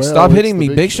like, Well, stop it's hitting the me.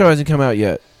 Big Big Show. Show hasn't come out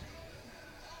yet.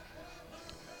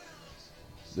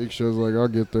 Big Show's like, I'll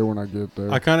get there when I get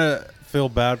there. I kind of feel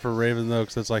bad for Raven though,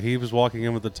 because it's like he was walking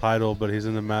in with the title, but he's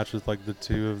in the match with like the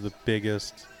two of the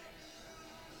biggest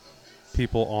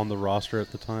people on the roster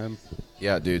at the time,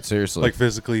 Yeah, dude. Seriously. like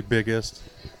physically biggest.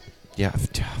 yeah.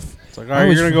 It's like, all right,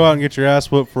 you're gonna go out and get your ass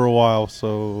whooped for a while,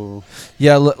 so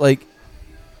Yeah, like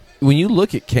when you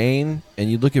look at Kane and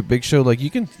you look at Big Show, like you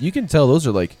can tell those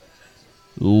are like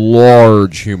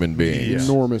large human beings,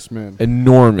 Enormous men.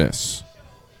 enormous.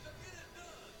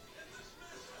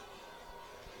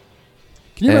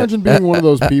 Can you imagine being one of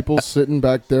those people sitting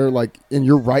back there, like, and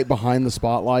you're right behind the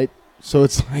spotlight? So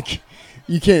it's like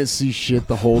You can't see shit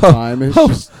the whole time. It's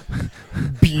just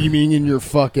beaming in your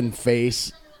fucking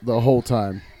face the whole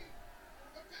time.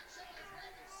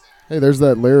 Hey, there's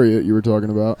that lariat you were talking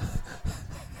about.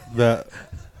 That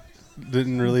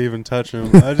didn't really even touch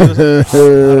him. I don't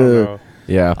know.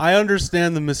 Yeah. I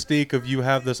understand the mystique of you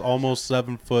have this almost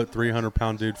 7 foot,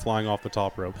 300-pound dude flying off the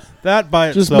top rope. That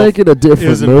by Just itself make it a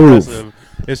different is move. impressive.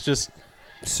 It's just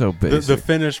So the basic.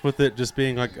 finish with it just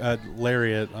being like a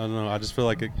lariat. I don't know. I just feel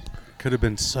like it could have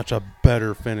been such a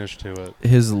better finish to it.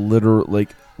 His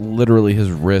literally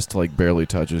his wrist like barely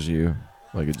touches you.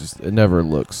 Like it never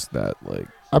looks that like.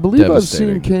 I believe I've seen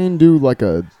Devastating. Kane do like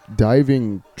a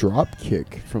diving drop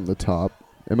kick from the top.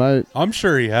 I'm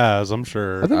sure he has. I'm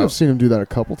sure. I think I've seen him do that a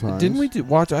couple times. Didn't we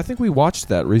watch? I think we watched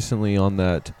that recently on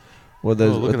that. Well, Oh,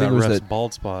 look I at think that it was rest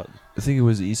bald spot. I think it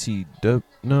was ECW.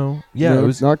 No, yeah, No, it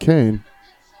was. not Kane.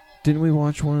 Didn't we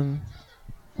watch one?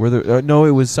 Where there? No,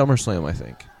 it was SummerSlam. I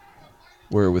think.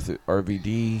 Where with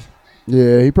RVD.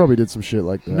 Yeah, he probably did some shit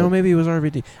like that. No, maybe it was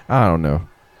RVD. I don't know.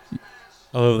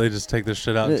 Oh, they just take this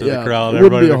shit out into Yeah, the crowd. it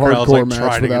wouldn't Everybody be in the a crowd's hardcore like match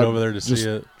trying to get without over there to just see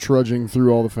it. trudging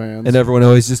through all the fans. And everyone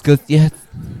always just goes, "Yeah,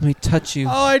 let me touch you."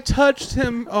 Oh, I touched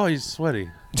him. Oh, he's sweaty.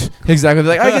 Exactly.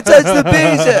 Like I can touch the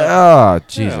bees. Oh,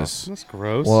 Jesus. Yeah, that's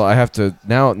gross. Well, I have to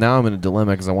now. Now I'm in a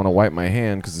dilemma because I want to wipe my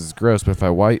hand because it's gross. But if I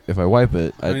wipe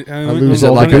it, Honey, I lose is it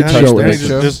all like the a good touch show the in big it.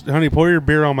 show? just, honey, pour your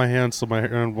beer on my hand so my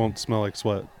hand won't smell like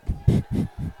sweat.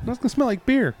 That's gonna smell like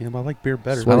beer. Yeah, but I like beer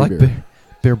better. I Sweaty like beer.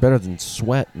 beer better than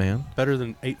sweat, man. Better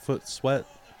than 8 foot sweat.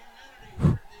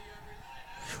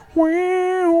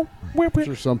 Wow. I'm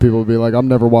sure some people would be like, I'm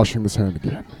never washing this hand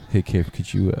again. Hey, Kev,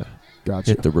 could you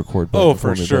Gotcha. hit the record button? Oh,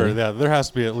 for for me, sure. buddy? Yeah, there has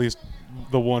to be at least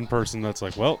the one person that's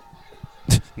like, well,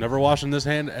 never washing this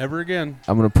hand ever again.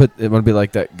 I'm gonna be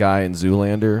like that guy in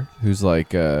Zoolander who's like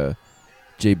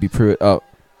JB Pruitt. Oh,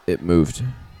 it moved.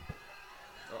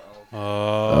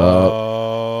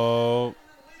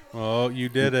 Oh, you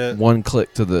did it. One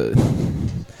click to the.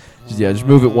 Yeah, just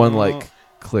move it one like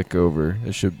click over.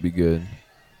 It should be good.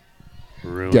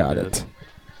 Ruined Got it.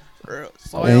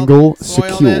 Soiled Angle it.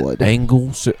 secured.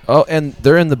 Angle. Oh, and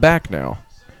they're in the back now.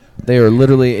 They are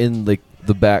literally in the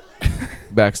back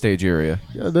backstage area.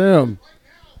 Goddamn.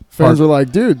 Fans are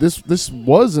like, dude, this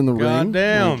was in the ring. God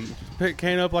damn. Picked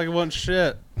Kane up like it wasn't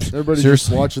shit. Everybody's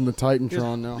Seriously. just watching the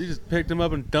Titantron now. You just picked him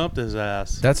up and dumped his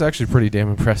ass. That's actually pretty damn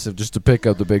impressive, just to pick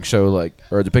up the Big Show,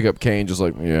 or to pick up Kane, just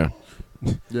like yeah.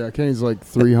 Yeah, Kane's like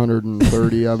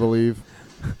 330, I believe.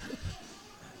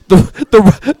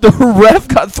 The ref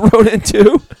got thrown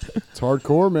into. It's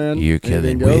hardcore, man. You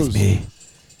Anything coming goes. with me?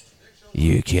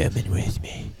 You coming with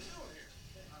me?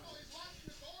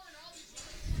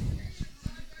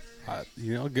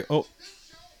 Oh,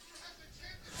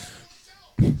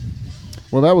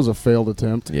 Well, that was a failed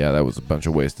attempt. Yeah, that was a bunch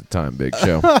of wasted time, Big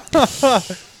Show.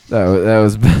 that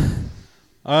was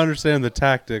I understand the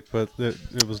tactic, but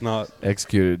it was not.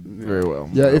 executed very well.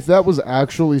 Yeah, if that was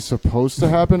actually supposed to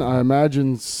happen, I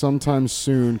imagine sometime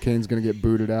soon Kane's going to get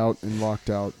booted out and locked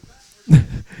out.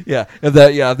 if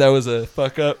that was a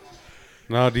fuck up.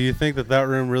 Now, do you think that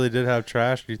room really did have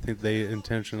trash? Do you think they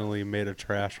intentionally made a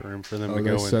trash room for them to They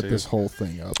go set into? this whole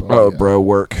thing up. Oh, yeah. bro,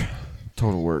 work,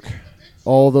 total work.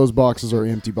 All those boxes are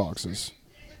empty boxes.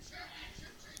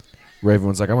 Raven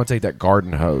was like, I want to take that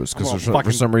garden hose I'm gonna because for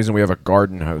fucking- some reason we have a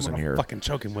garden hose I'm in gonna here. fucking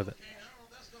choke him with it.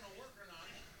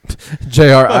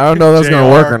 JR, I don't know if that's gonna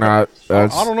JR. work or not. I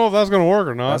don't know if that's going to work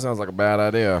or That not. sounds like a bad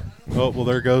idea. Oh, well,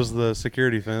 there goes the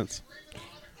security fence.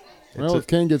 Well, if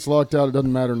Kane gets locked out, it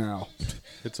doesn't matter now.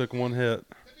 It took one hit.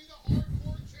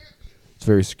 It's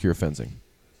very secure fencing.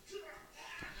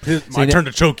 My turn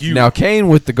to choke you. Now, Kane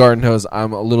with the garden hose,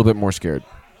 I'm a little bit more scared.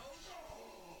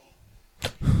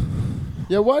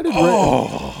 Yeah, why did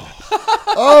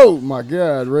Oh, my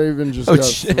God. Raven just Oh, got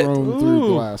shit. thrown through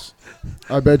Ooh. glass.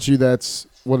 I bet you that's,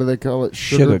 what do they call it?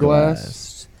 Sugar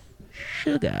glass?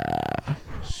 Sugar.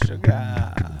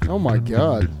 Oh, my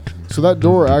God. So that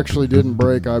door actually didn't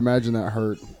break. I imagine that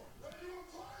hurt.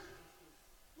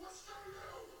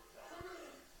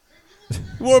 You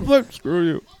want to play? Screw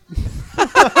you. You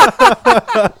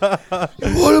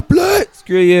want to play?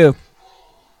 Screw you.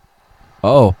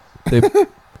 Oh,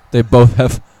 they both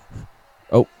have.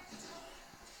 Oh,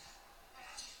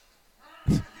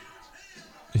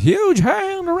 huge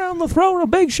hand around the throat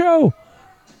of Big Show.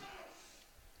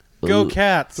 Go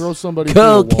Cats. Throw somebody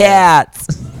Go through a wall. Cats.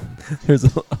 There's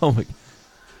oh my.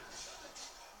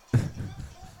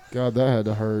 God, that had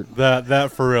to hurt.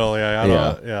 That for real,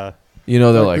 yeah. Yeah. You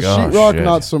know they're like the oh sheetrock, shit.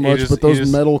 not so He much, just- but he those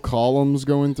just- metal columns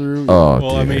going through. Oh,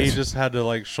 Well, I mean, dude. he just had to,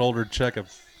 like, shoulder check a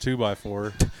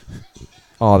 2x4.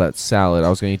 Oh, that salad. I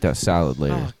was going to eat that salad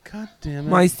later. Oh, God damn it.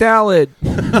 My salad.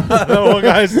 The one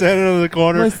guy standing in the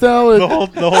corner. My salad. The whole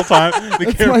time.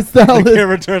 It's my salad. The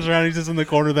camera turns around. He's just in the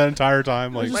corner that entire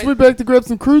time. I Like, just went back to grab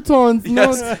some croutons. No,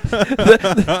 Yes.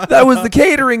 That was the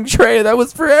catering tray. That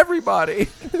was for everybody.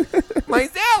 My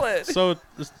salad. So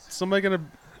is somebody gonna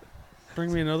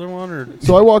bring me another one or?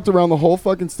 So I walked around the whole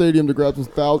fucking stadium to grab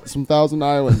some Thousand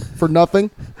Island for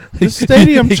nothing. The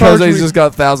stadium He charged comes in, me. he's just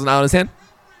got 1,000 out in his hand.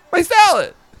 My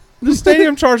salad. The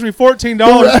stadium charged me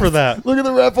 $14 ref- for that. Look at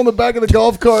the ref on the back of the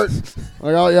golf cart.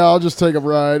 Like, oh yeah, I'll just take a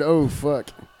ride. Oh fuck.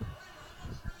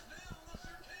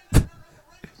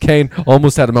 Kane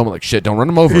almost had a moment like, shit, don't run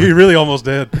him over. He really almost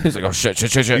did. He's like, oh, shit.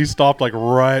 He stopped like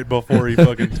right before he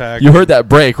fucking tagged. You heard that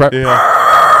break, right?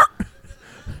 Yeah.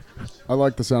 I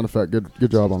like the sound effect.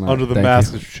 Good job on that. Under the Thank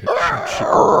mask. you.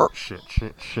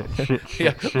 Shit.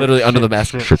 Yeah, literally under the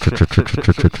mask.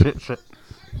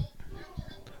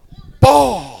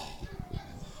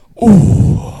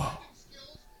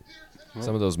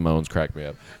 Some of those moans crack me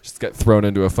up. Just got thrown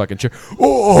into a fucking chair.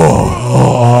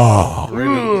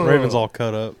 Raven's all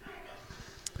cut up.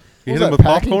 You What was hit him that, with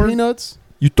packing popcorn? peanuts?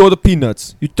 You throw the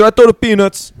peanuts. You throw the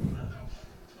peanuts.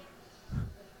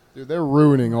 Dude, they're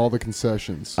ruining all the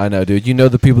concessions. I know, dude. You know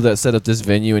the people that set up this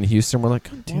venue in Houston were like,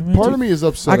 God damn it. Part dude. of me is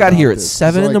upset. I got about here at this.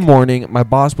 7 It's in the like, morning. My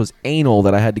boss was anal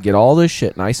that I had to get all this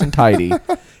shit nice and tidy.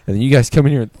 And then you guys come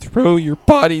in here and throw your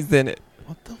bodies in it.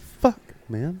 What the fuck,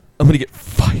 man? I'm going to get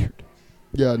fired.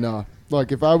 Yeah, no.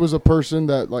 Like if I was a person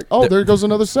that like, oh, there goes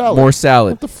another salad. More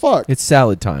salad. What the fuck? It's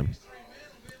salad time.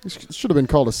 This should have been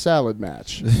called a salad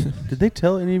match. Did they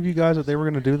tell any of you guys that they were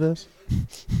going to do this?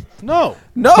 No.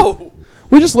 No.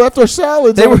 We just left our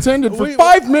salads They were- unattended for we-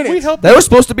 5 minutes. We helped They were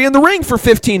supposed to be in the ring for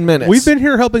 15 minutes. We've been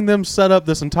here helping them set up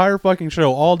this entire fucking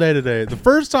show all day today. The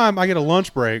first time I get a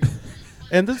lunch break,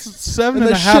 and this is seven and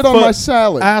and they a half shit on my foot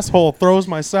salad. asshole throws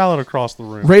my salad across the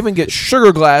room. Raven gets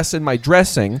sugar glass in my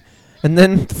dressing, and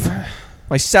then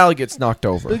my salad gets knocked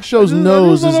over. Big Show's I just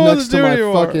nose don't is know what next to to do my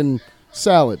anymore. fucking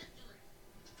salad.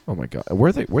 Oh my god,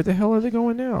 where the hell are they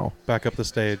going now? Back up the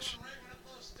stage.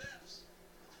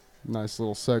 Nice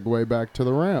little segue back to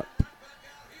the ramp.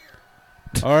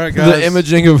 All right, guys. The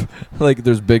imaging of like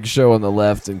there's Big Show on the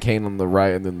left and Kane on the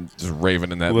right, and then just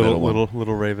Raven in that little middle one.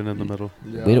 little Raven in the middle.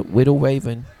 Yeah. Widow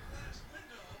Raven.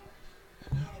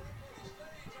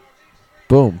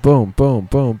 Boom, boom, boom,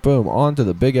 boom, boom, onto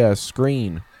the big ass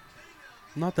screen.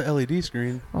 Not the LED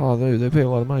screen. Oh, they pay a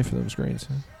lot of money for them screens.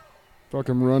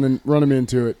 Fucking run him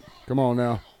into it. Come on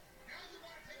now.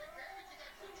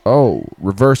 Oh,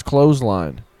 reverse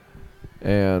clothesline,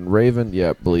 and Raven,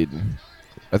 yeah, bleeding.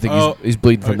 I think he's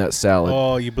bleeding from that salad.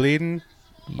 Oh, you bleeding?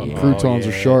 Yeah. Croutons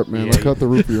are sharp, man. yeah. They'll cut the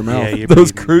roof of your mouth. Yeah, you're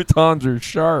Those bleeding. croutons are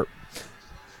sharp.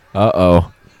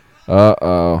 Uh-oh.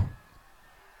 Uh-oh.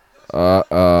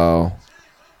 Uh-oh.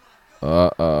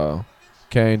 Uh-oh.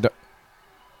 Kane.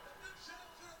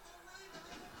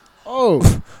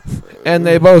 Oh, And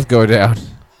they both go down.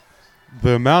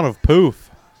 The amount of poof.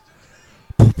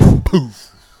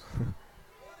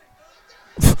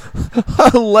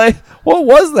 What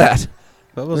was that?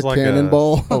 That was a like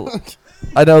cannonball.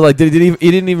 I know, like, did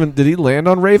he land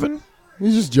on Raven?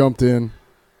 He just jumped in.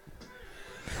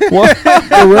 What?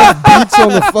 The ref beats on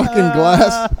the fucking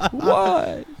glass.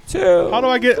 1, 2. How do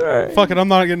I get? three. Fuck it, I'm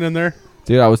not getting in there.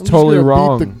 Dude, I was I'm just totally gonna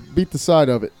wrong. Beat the side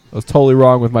of it. I was totally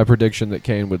wrong with my prediction that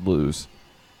Kane would lose.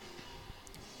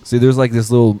 See, there's like this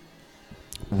little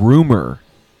rumor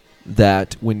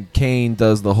that when Kane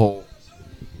does the whole,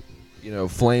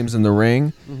 flames in the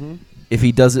ring, if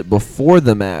he does it before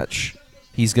the match,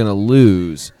 he's going to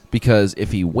lose because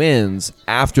if he wins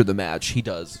after the match, he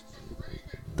does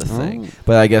the thing.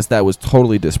 But I guess that was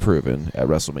totally disproven at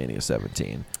WrestleMania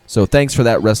 17. So thanks for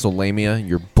that, WrestleMania,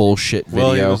 your bullshit video.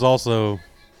 Well, he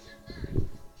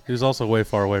was also way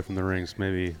far away from the rings.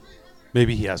 Maybe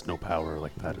he has no power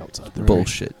like that outside the ring.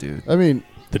 Bullshit, dude. I mean,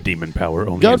 The demon power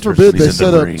only. God enters forbid when they he's in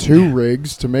set the up ring. 2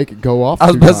 rigs to make it go off. I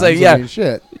was 2 about to times. say, yeah. I mean,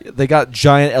 shit. They got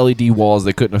giant LED walls.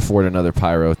 They couldn't afford another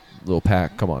pyro little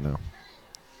pack. Come on now.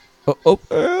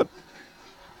 And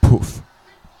poof.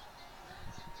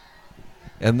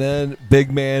 And then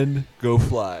big man go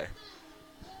fly.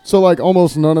 So like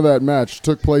almost none of that match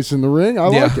took place in the ring. I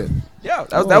like it. Yeah,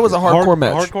 that was a hardcore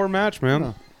match. Hardcore match, man.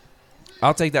 Yeah.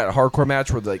 I'll take that hardcore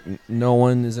match where like no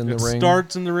one is in the It ring.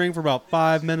 starts in the ring for about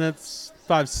 5 minutes,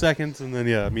 5 seconds, and then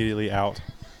immediately out.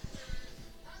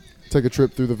 Take a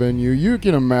trip through the venue. You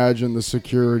can imagine the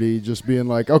security just being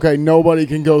like, okay, nobody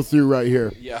can go through right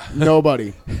here. Yeah.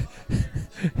 Nobody.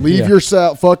 Leave Yeah. your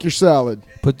salad. Fuck your salad.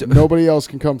 Nobody else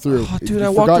can come through. Oh, If dude, you I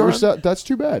walked forgot your around- salad. That's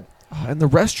too bad. And the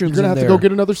restrooms You're gonna have in to there. go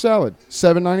get another salad.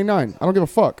 $7.99. I don't give a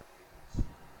fuck.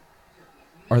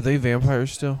 Are they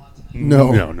vampires still?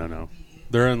 No. No.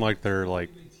 They're in like their like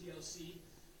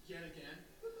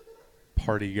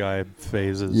party guy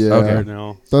phases Yeah. right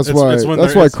now. That's It's when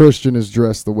why Christian is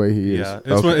dressed the way he is. Yeah,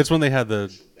 it's when they had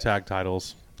the tag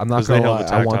titles. I'm not 'Cause gonna they held lie,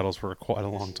 the I tag want- titles for quite a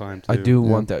long time too. I do Yeah.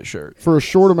 want that shirt. For a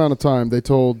short amount of time, they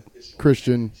told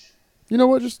Christian, you know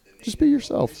what, just be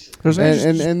yourself.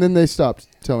 And then they stopped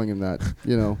telling him that,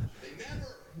 you know.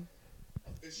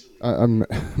 I'm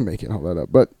making all that up,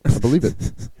 but I believe it.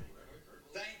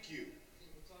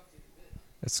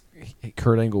 It's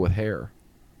Kurt Angle with hair.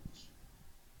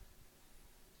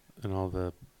 And all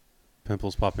the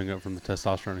pimples popping up from the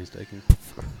testosterone he's taking.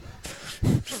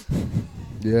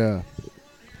 Yeah.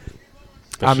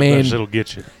 I mean, that shit'll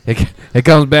get you. It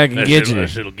comes back and get you. That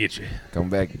shit'll get you. Come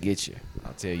back and get you.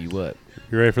 I'll tell you what.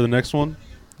 You ready for the next one?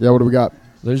 Yeah, what do we got?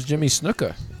 There's Jimmy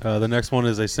Snuka. The next one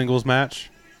is a singles match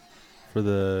for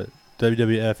the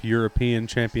WWF European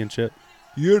Championship.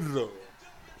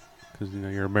 Because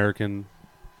you're American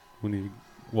when you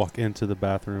walk into the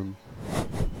bathroom,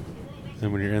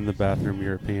 and when you're in the bathroom,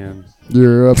 European,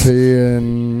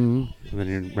 European. and then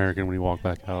you're American when you walk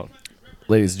back out.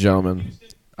 Ladies and gentlemen,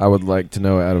 I would like to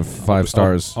know out of 5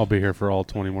 stars I'll be here for all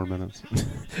 20 more minutes.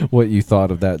 what you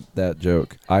thought of that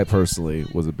joke. I personally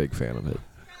was a big fan of it.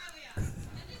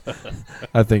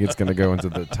 I think it's going to go into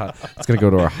the top. It's going to go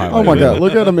to our highlight. Oh my God!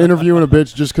 Look at him interviewing a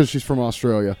bitch just because she's from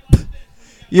Australia.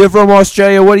 You're from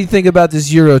Australia. What do you think about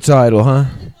this Euro title, huh?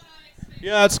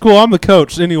 Yeah, it's cool. I'm the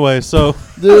coach anyway, so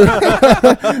Dude,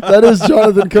 that is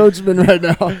Jonathan Coachman right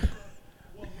now.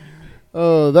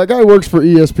 That guy works for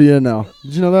ESPN now.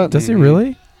 Did you know that? Does he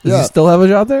really? Does Yeah. he still have a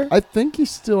job there? I think he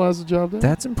still has a job there.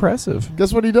 That's impressive.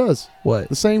 Guess what he does? What?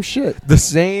 The same shit. The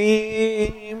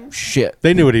same shit.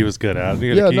 they knew what he was good at.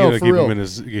 You gotta, Yeah, no, you gotta for keep real.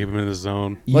 him in his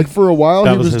zone. Like for a while,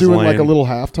 That he was was his doing like a lane. little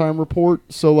halftime report.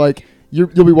 So like you'll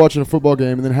be watching a football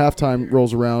game, and then halftime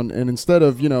rolls around, and instead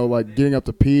of like getting up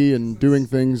to pee and doing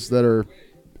things that are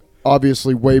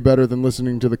obviously way better than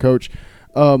listening to the coach,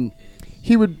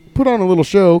 he would put on a little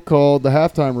show called the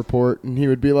Halftime Report, and he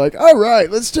would be like, all right,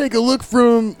 let's take a look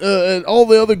from at all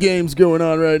the other games going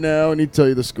on right now, and he'd tell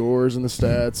you the scores and the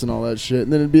stats and all that shit,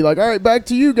 and then it'd be like, all right, back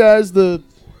to you guys, the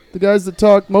guys that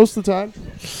talk most of the time.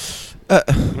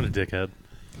 What a dickhead.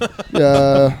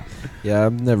 Yeah. Yeah,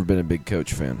 I've never been a big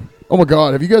Coach fan. Oh my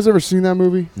God, have you guys ever seen that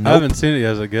movie? I haven't seen it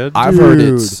yet. Is it good? I've heard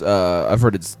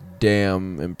it's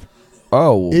damn.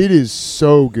 Oh, It is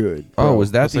so good. oh, was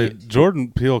I'll that say the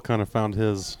Jordan Peele kind of found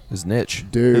his niche?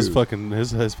 Dude. his fucking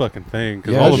thing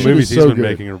because Yeah, all that the shit movies is he's so been good.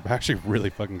 making are actually really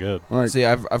fucking good. All right. See,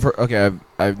 I've heard. Okay,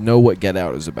 I know what Get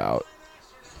Out is about.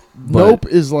 but Nope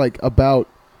is like about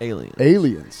Alien.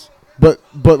 aliens. But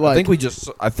like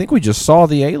I think we just saw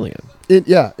the Alien.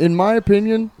 in my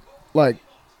opinion, like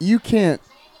you can't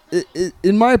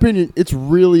in my opinion, it's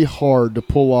really hard to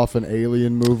pull off an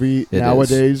alien movie It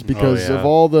nowadays because yeah. of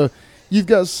all the you've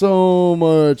got so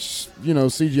much,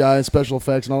 CGI and special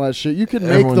effects and all that shit. You can make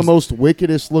the Everyone's- most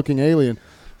wickedest looking alien,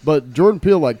 but Jordan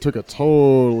Peele like took a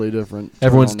totally different. turn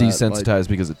Everyone's on that, desensitized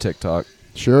because of TikTok.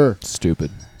 Sure. Stupid.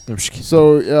 I'm just kidding.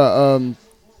 So yeah,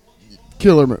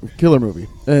 killer movie,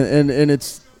 and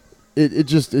it's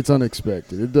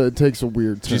unexpected. It takes a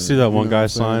weird turn. Did you see that one know guy what I'm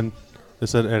saying? sign? It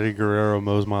said Eddie Guerrero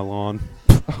mows my lawn.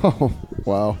 Oh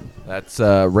wow, That's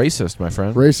racist, my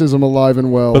friend. racism alive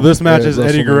and well. But this match at is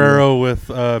Eddie WrestleMania. Guerrero with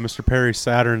Mr. Perry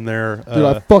Saturn there, Dude,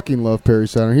 I fucking love Perry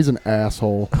Saturn. He's an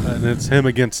asshole. and it's him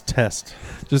against Test.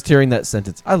 Just hearing that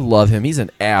sentence, I love him. He's an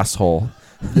asshole.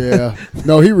 Yeah,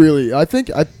 no, he really. I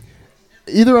think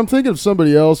either I'm thinking of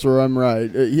somebody else or I'm right.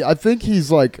 I think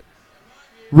he's like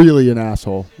really an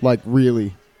asshole, like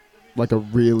really, like a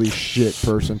really shit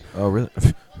person. Oh, really?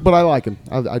 But I like him.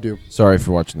 I do. Sorry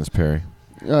for watching this, Perry.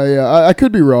 Yeah, I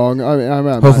could be wrong.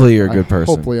 Hopefully you're a good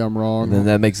person. Hopefully I'm wrong. And then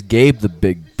that makes Gabe the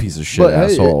big piece of shit but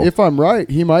asshole. hey, if I'm right,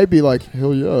 he might be like,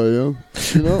 hell yeah.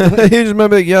 You know? he just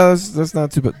remember, yeah, that's not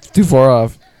too far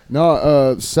off.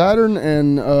 No, Saturn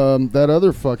and that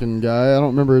other fucking guy, I don't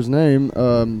remember his name.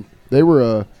 They were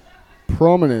a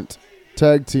prominent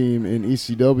tag team in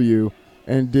ECW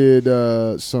and did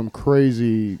some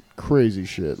crazy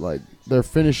shit. Like their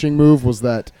finishing move was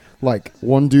that like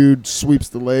one dude sweeps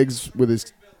the legs with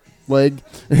his leg,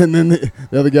 and then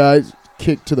the other guy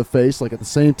kicked to the face like at the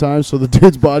same time. So the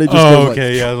dude's body just goes like,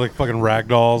 Yeah, like fucking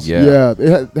ragdolls. Yeah.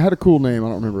 it had a cool name. I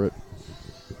don't remember it.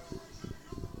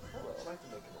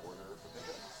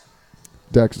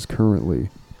 Dax is currently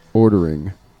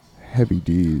ordering Heavy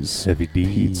D's Heavy D.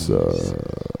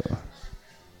 pizza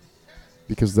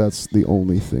because that's the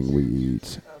only thing we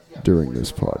eat during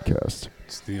this podcast.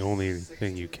 It's the only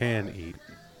thing you can eat.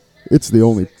 It's the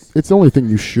only thing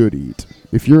you should eat.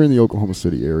 If you're in the Oklahoma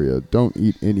City area, don't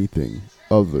eat anything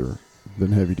other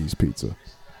than Heavy D's Pizza.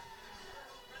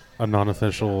 A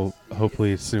non-official,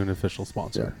 hopefully soon official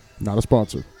sponsor. Yeah, not a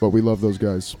sponsor, but we love those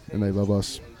guys, and they love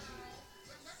us.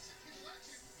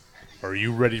 Are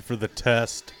you ready for the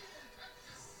test?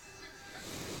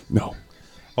 No.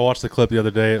 I watched the clip the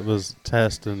other day. It was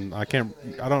Test, and I don't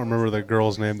remember the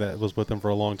girl's name that was with him for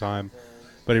a long time,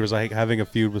 but he was like having a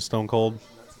feud with Stone Cold,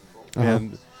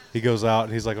 and he goes out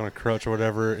and he's like on a crutch or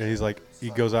whatever, and he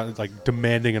goes out and like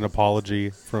demanding an apology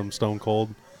from Stone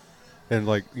Cold, and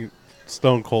like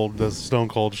Stone Cold does Stone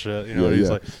Cold shit, you know. And he's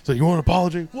like, "So you want an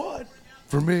apology? What?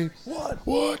 For me?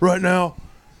 What? Right now?"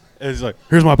 And he's like,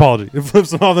 "Here's my apology." He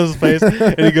flips it off his face,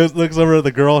 and he looks over at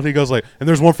the girl, and he goes like, "And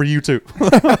there's one for you too."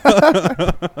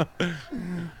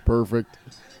 Perfect.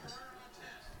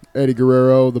 Eddie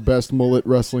Guerrero, the best mullet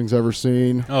wrestling's ever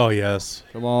seen. Oh yes.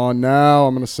 Come on now,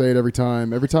 I'm gonna say it every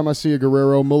time. Every time I see a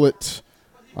Guerrero mullet,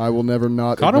 I will never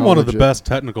not. Kind of one of the acknowledge it. best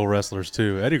technical wrestlers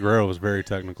too. Eddie Guerrero was very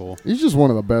technical. He's just one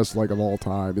of the best, like, of all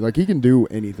time. Like, he can do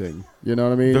anything. You know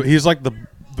what I mean? He's like the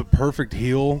perfect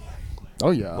heel. Oh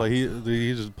yeah. Like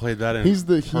he just played that in. He's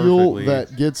the heel perfectly.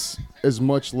 that gets as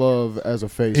much love as a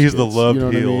face. He's the gets, loved you know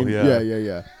what heel, I mean? yeah.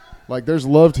 Yeah. Like, there's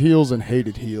loved heels and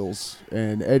hated heels,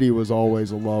 and Eddie was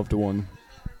always a loved one,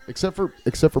 except for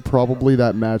probably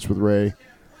that match with Ray,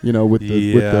 you know, with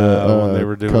the when they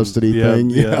were doing custody thing.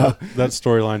 Yeah. That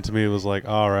storyline to me was like,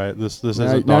 all right, this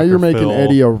isn't. Now Dr. you're making Phil.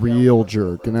 Eddie a real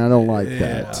jerk, and I don't like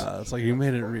that. Yeah, it's like you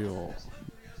made it real.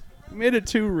 You made it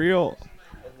too real.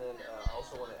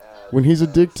 When he's a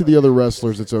dick to the other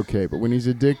wrestlers, it's okay, but when he's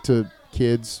a dick to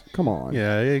kids, come on.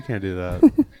 Yeah, you can't do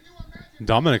that.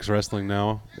 Dominic's wrestling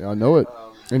now. Yeah, I know it.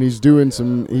 And he's doing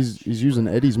he's using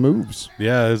Eddie's moves.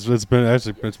 Yeah, it's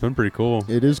been pretty cool.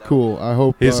 It is cool. I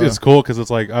hope It's cool because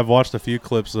it's like I've watched a few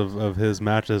clips of his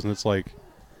matches, and it's like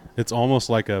it's almost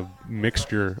like a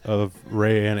mixture of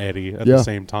Ray and Eddie at the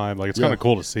same time. Like it's kind of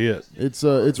cool to see it. It's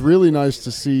really nice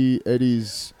to see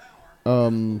Eddie's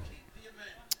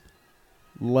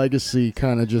legacy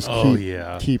kind of just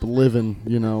keep living,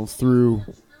 you know, through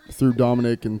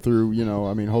Dominic and through, you know,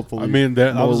 I mean, hopefully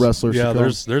more wrestlers. Yeah, to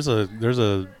come. there's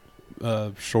a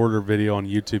shorter video on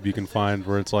YouTube you can find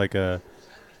where it's like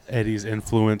Eddie's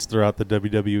influence throughout the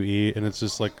WWE, and it's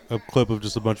just like a clip of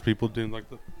just a bunch of people doing like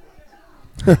the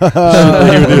he would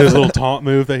do his little taunt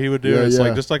move that he would do. It's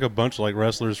like just like a bunch of like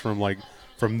wrestlers from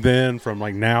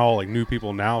now, like new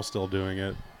people now still doing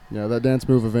it. Yeah, that dance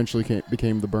move eventually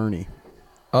became the Bernie.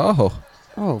 Oh,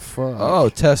 fuck. Oh,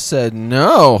 Tess said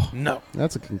no. No.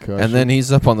 That's a concussion. And then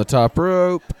he's up on the top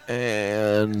rope,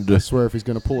 and I swear if he's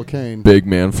going to pull a cane. big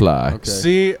man fly. Okay.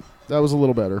 See, that was a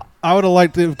little better. I would have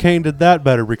liked if Kane did that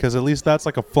better because at least that's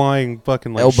like a flying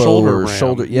fucking like Elbow shoulder or ram.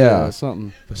 shoulder, yeah.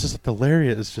 Something. It's just the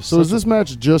lariat is just. So is this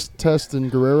match just Test and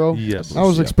Guerrero? Yes. I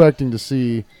was expecting to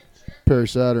see Perry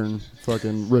Saturn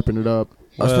fucking ripping it up.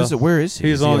 I was supposed to, where is he?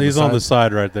 He's Is he on the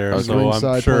side right there, Okay. so I'm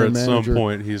Ringside sure playing at manager. some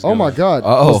point he's. Oh my God!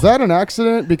 Uh-oh. Was that an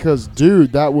accident? Because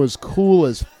dude, that was cool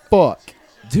as fuck.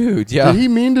 Dude, yeah. Did he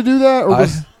mean to do that, or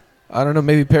was I don't know.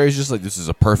 Maybe Perry's just like, this is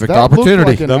a perfect That looked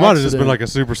opportunity. like an That might have just accident. been like a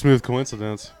super smooth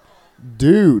coincidence.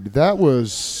 dude? That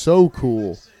was so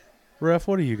cool. Ref,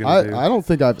 what are you gonna do? I don't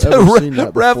think I've ever seen that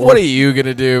before. Ref, what are you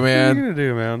gonna do, What are you man? gonna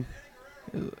do, man?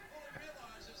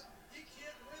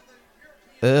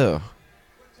 Ew.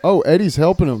 Oh, Eddie's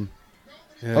helping him.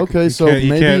 Yeah, Okay, you so can't- you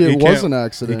maybe can't- it you was can't- an You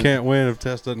accident. can't win if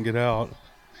Tess doesn't get out.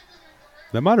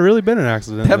 That might have really been an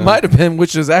accident. That then. might have been,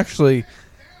 which is actually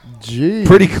Jeez.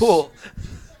 pretty cool.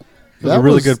 It was a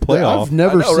really good playoff. I've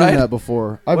never I know, seen right? that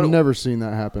before. I've What- never seen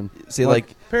that happen. See,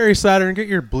 like, Perry Saturn, get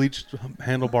your bleached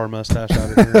handlebar mustache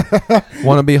out of here.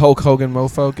 want to be Hulk Hogan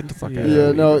mofo? Get the fuck out of Yeah,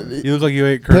 here. no. You look like you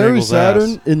ate Kurt Perry Angle's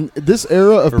Saturn ass. in this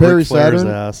era of Or Perry Ric Flair's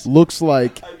Saturn ass. looks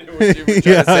like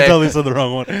Yeah, I totally said the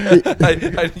wrong one.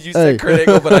 You said Kurt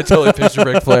Angle, but I totally pictured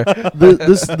Ric Flair.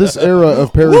 this era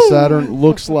of Perry Saturn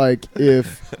looks like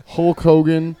if Hulk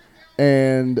Hogan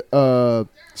and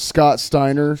Scott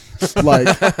Steiner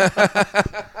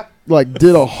like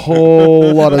did a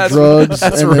whole lot of drugs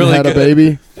and that's then really had a good.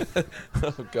 baby.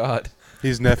 Oh, God.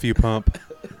 He's nephew Pump.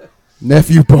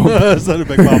 Nephew Bump. Son of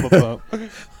Big Papa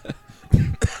Pump.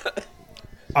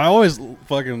 I always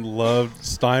fucking loved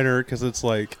Steiner because it's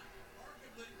like,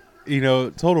 you know,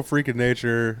 total freak of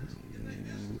nature.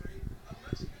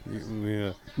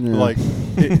 Yeah. Yeah. Like,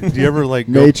 do you ever like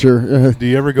go, Nature. Do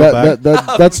you ever go back?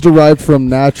 That's derived from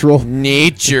natural.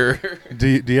 Nature. Do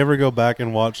you ever go back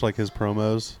and watch like his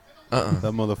promos?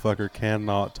 That motherfucker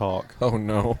cannot talk. Oh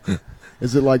no.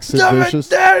 Is it like Sid Vicious?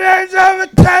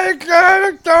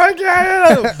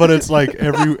 But it's like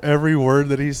every word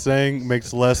that he's saying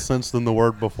makes less sense than the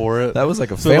word before it. That was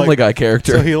like a Family Guy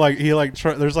character.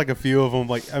 So there's like a few of them.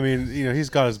 Like, I mean, he's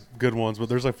got his good ones, but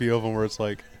there's a few of them where it's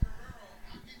like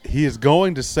he is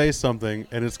going to say something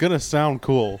and it's gonna sound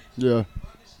cool. Yeah.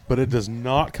 But it does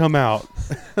not come out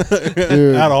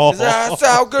Dude. at all.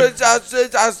 So good.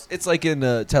 It's like in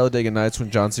Talladega Nights when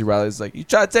John C. Reilly's like, "You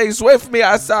try to take this away from me,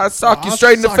 I sock you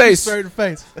straight in the face."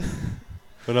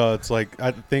 But it's like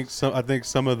I think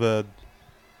some of the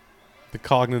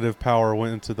cognitive power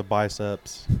went into the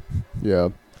biceps. Yeah.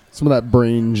 Some of that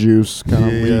brain juice kind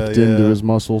of leaked into his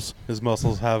muscles. His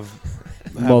muscles have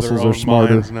Muscles their own are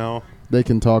smarter minds now. They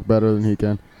can talk better than he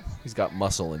can. He's got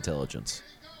muscle intelligence.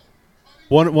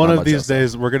 One Not of much these else.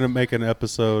 days, we're gonna make an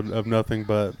episode of nothing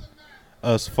but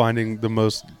us finding the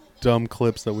most dumb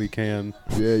clips that we can.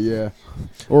 Yeah.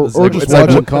 Or It's like- just it's like-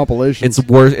 watching compilations. It's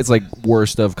worse. It's like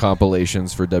worst of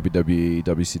compilations for WWE,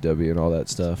 WCW, and all that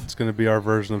stuff. It's gonna be our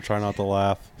version of Try Not to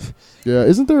Laugh. Yeah,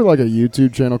 isn't there like a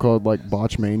YouTube channel called like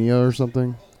Botchmania or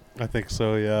something? I think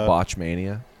so. Yeah.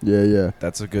 Botchmania. Yeah.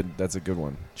 That's a good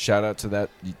one. Shout out to that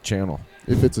channel.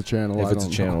 If it's a channel, If I it's a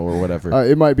don't channel know. or whatever.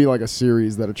 It might be like a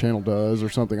series that a channel does or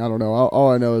something. I don't know.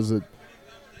 All I know is that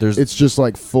it's just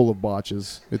like full of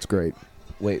botches. It's great.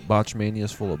 Wait, Botchmania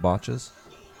is full of botches?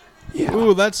 Yeah.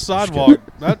 Ooh, that sidewalk,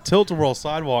 that tilt-a-whirl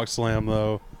sidewalk slam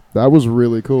though. That was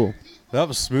really cool. That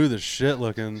was smooth as shit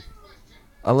looking.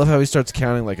 I love how he starts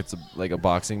counting like it's a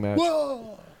boxing match.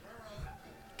 Whoa.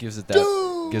 Gives it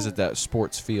that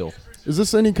sports feel. Is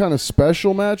this any kind of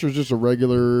special match or just a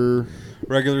regular?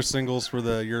 Regular singles for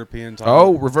the European title.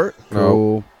 Oh, revert. No,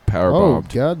 Oh, power oh bomb.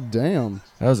 god damn.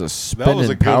 That was a that spinning was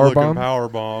a good power looking bomb. power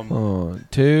bomb. 1,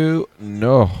 2,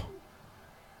 no.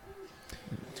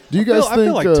 Do you guys I think?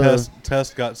 feel like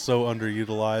Test got so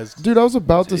underutilized. Dude, I was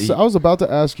about to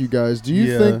ask you guys. Do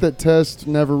you think that Test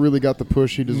never really got the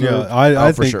push he deserved? Yeah,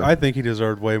 I for think sure. I think he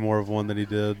deserved way more of one than he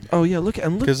did. Oh yeah, look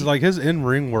Because like his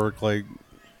in-ring work, like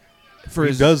for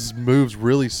he does moves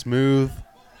really smooth.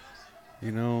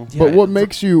 You know. Yeah, But what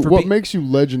makes you for makes you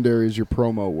legendary is your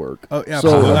promo work. Oh yeah,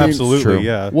 So, I mean, absolutely, True.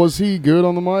 yeah. Was he good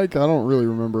on the mic? I don't really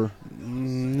remember.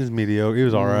 He's mediocre. He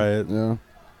was all right. Yeah.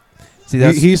 See,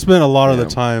 that's, He spent a lot of yeah. the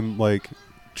time like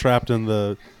trapped in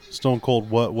the stone cold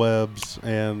wet webs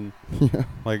and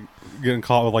like getting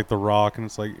caught with like the Rock, and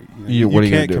it's like you what are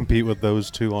you gonna can't do? compete with those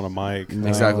two on a mic. No.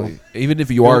 exactly. Even if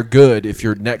you are good, if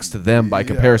you're next to them by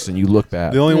comparison, you look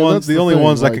bad. The only Yeah, ones, that's the the only thing,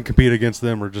 ones that like- can compete against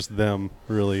them are just them,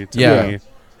 really. To Yeah. me.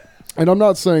 And I'm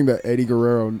not saying that Eddie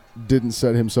Guerrero didn't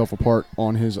set himself apart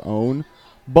on his own,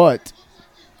 but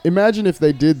imagine if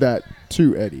they did that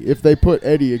to Eddie. If they put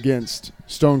Eddie against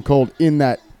Stone Cold in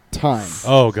that time.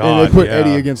 Oh God! And they put yeah.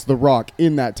 Eddie against The Rock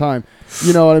in that time.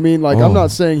 You know what I mean? Like, Oh. I'm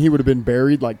not saying he would have been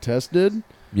buried like Test did,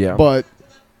 Yeah, but,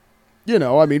 you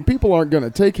know, I mean, people aren't going to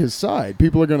take his side.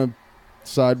 People are going to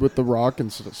side with The Rock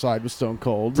and side with Stone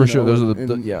Cold. for you sure. know, Those are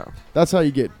the and yeah. That's how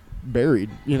you get buried,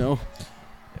 you know?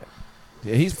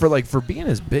 Yeah, he's for being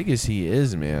as big as he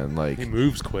is, man. Like He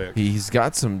moves quick. he's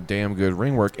got some damn good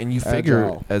ring work, and you figure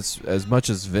Agile. as much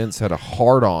as Vince had a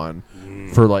hard on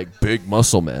for like big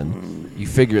muscle men, you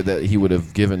figure that he would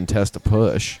have given Test a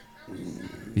push.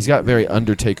 He's got very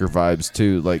Undertaker vibes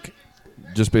too, like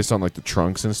just based on like the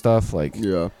trunks and stuff. Like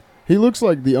Yeah. He looks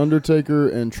like The Undertaker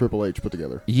and Triple H put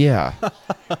together. yeah,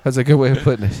 that's a good way of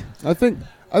putting it. I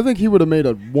think he would have made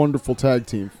a wonderful tag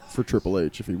team for Triple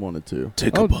H if he wanted to.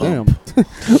 Take a damn.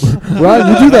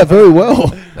 Ryan, you do that very well.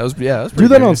 That was Do pretty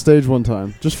that great. on stage one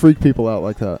time. Just freak people out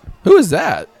like that. Who is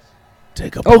that?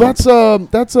 Take a Oh,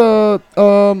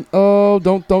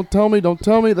 don't tell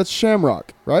me. That's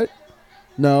Shamrock, right?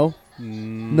 No.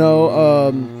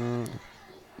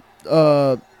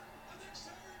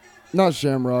 Not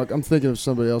Shamrock. I'm thinking of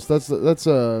somebody else. That's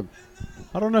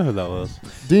I don't know who that was.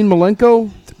 Dean Malenko,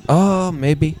 Oh,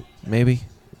 maybe.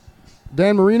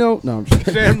 Dan Marino. No, I'm just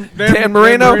kidding. Dan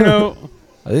Marino?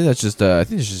 I think that's just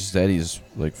Eddie's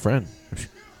like friend.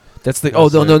 That's the no,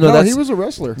 No, that's he was a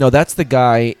wrestler. no, that's the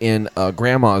guy in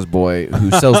Grandma's Boy who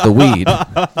sells the weed.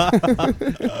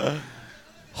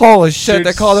 Holy shit! Dude,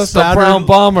 They call us the Saturn- Brown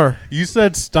Bomber. You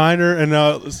said Steiner,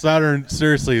 and Saturn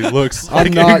seriously looks I'm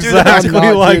like not- exactly I'm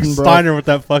not like kidding, bro. Steiner with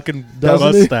that fucking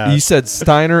Doesn't he? mustache. You said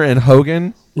Steiner and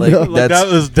Hogan. Like Yeah. Like, that's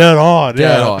that was dead on.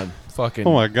 dead yeah. on. Fucking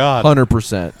Oh my God!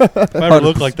 100%. If I ever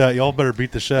look like that, y'all better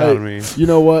beat the shit out of me. You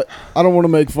know what? I don't want to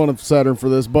make fun of Saturn for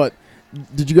this, but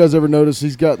did you guys ever notice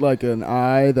he's got like an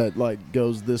eye that like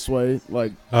goes this way,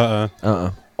 like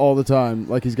Uh-uh. all the time?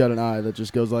 Like he's got an eye that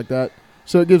just goes like that.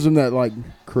 So it gives him that like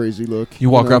crazy look. You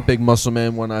walk know? around, big muscle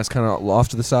man, one eye's kind of off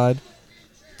to the side.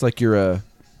 It's like you're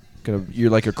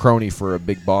like a crony for a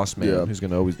big boss man who's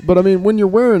gonna always. But I mean, when you're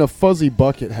wearing a fuzzy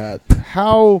bucket hat,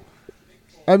 how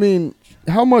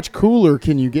much cooler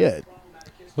can you get?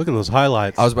 Look at those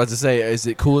highlights. I was about to say, is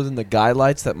it cooler than the guy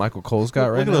lights that Michael Cole's got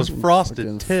right Look now? at those frosted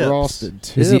Fucking tips. Frosted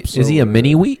tips. Is he a over mini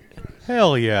there. wheat?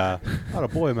 Hell yeah. Not a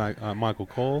boy, Michael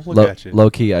Cole. Look at you. Low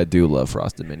key, I do love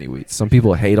frosted mini wheats. Some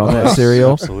people hate on that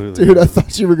cereal. Absolutely. Dude, I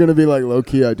thought you were gonna be like, low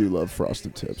key. I do love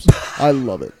frosted tips. I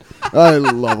love it. I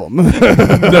love them.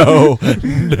 No,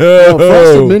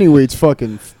 Frosted mini wheats,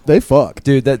 they fuck.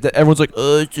 dude. That everyone's like,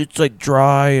 it's like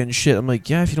dry and shit. I'm like,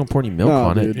 yeah, if you don't pour any milk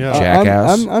on dude. it, Yeah.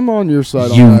 jackass. I'm on your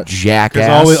side You on that.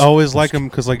 jackass. Because I always like them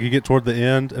because like you get toward the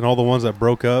end and all the ones that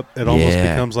broke up, it almost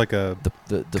Yeah. becomes like a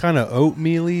the kind of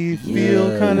oatmeal-y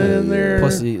feel kind of in there.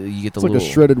 plus you get the It's like little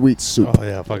a shredded wheat soup. Oh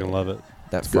yeah, I fucking love it.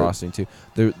 that good. frosting too.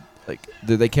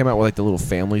 They came out with like the little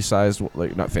family sized,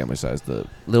 like not family sized, the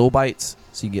little bites.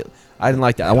 So you get. I didn't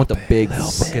like that. I want the big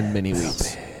fucking mini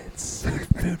wheats.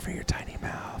 Food for your tiny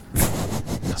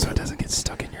mouth, so it doesn't get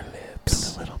stuck in your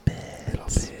lips. A little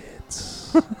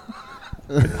bits.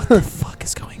 What the fuck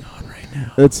is going on right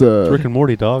now? It's a Rick and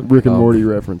Morty, dog. Rick and Morty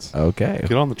reference. Okay,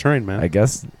 Get on the train, man. I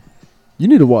guess. You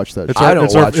need to watch that. It's shit. I our, don't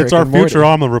it's our, watch it's Rick our and Morty.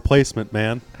 Futurama replacement,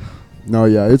 man. No,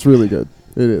 yeah, it's really good.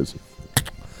 It is.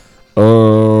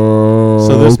 Oh.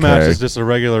 So this match is just a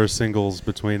regular singles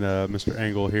between Mr.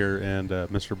 Angle here and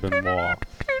Mr. Benoit.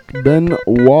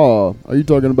 Benoit. Are you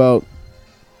talking about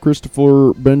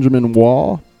Christopher Benjamin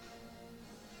Waugh?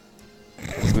 I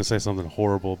was going to say something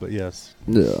horrible, but yes.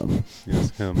 Yeah.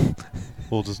 Yes, him.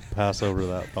 We'll just pass over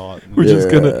that thought. We're just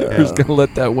gonna Yeah.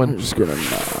 let that I'm one. just gonna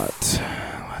not.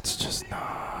 Let's just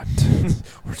not.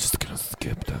 We're just gonna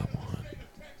skip that one.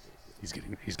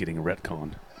 He's getting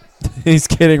retconned. He's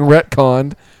getting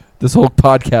retconned. This whole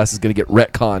podcast is gonna get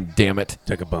retconned. Damn it!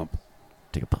 Take a bump.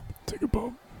 Take a bump. Take a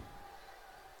bump.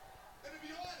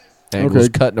 Angle's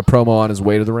Okay. cutting a promo on his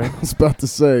way to the ring, I was about to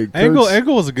say. Angle Kurt's-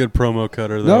 was a good promo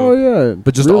cutter, No, though. yeah.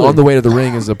 but just really. on the way to the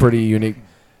ring is a pretty unique.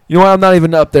 You know what? I'm not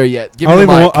even up there yet. Give I me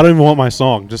don't the even mic. want my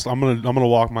song. Just I'm gonna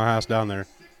walk my ass down there.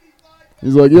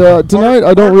 He's like, yeah, tonight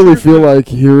I don't really feel like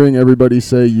hearing everybody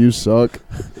say you suck,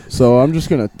 so I'm just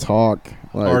gonna talk.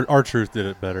 Like, Our Truth did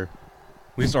it better.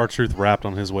 At least Our Truth rapped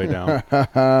on his way down. he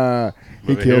Over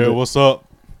killed here, it. what's up?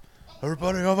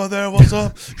 Everybody over there, what's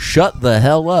up? Shut the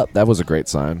hell up. That was a great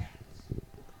sign.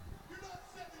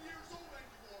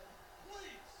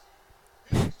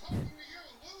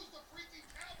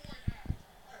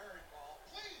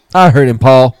 I heard him,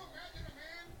 Paul.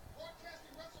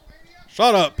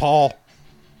 Shut up, Paul.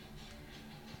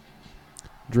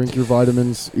 Drink your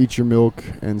vitamins, eat your milk,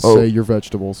 and Oh. say your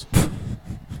vegetables.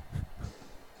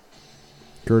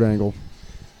 Kurt Angle.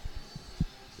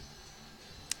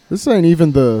 This ain't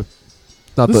even the.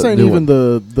 Not This the ain't new even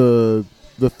one.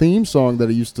 the theme song that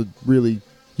he used to really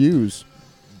use.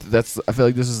 I feel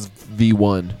like this is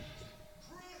V1.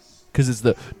 Because it's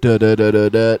the da da da da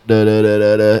da da da da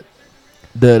da da.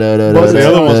 Da, da, da, But da, The Yeah.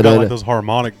 other da, one's da, got da. like those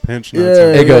harmonic pinch notes.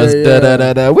 Yeah. in It goes yeah. da da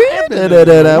da da whip da da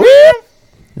da da whip.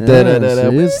 Yeah, Da, da, da, da,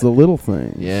 see, it's the little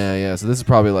thing. Yeah, yeah. So this is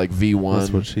probably like That's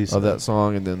V1 what she of said. that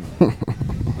song, and then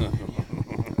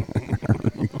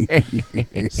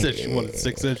Said she wanted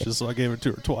 6 inches, so I gave it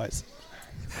to her twice.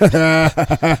 Bang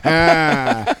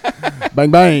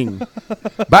bang.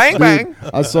 bang Dude, bang.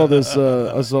 I saw this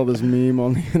meme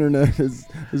on the internet.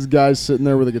 This guy's sitting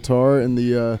there with a guitar, and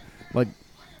the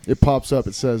it pops up.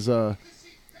 It says,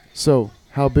 "So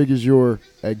how big is your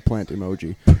eggplant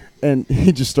emoji?" And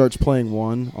he just starts playing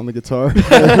one on the guitar.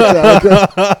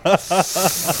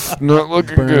 Not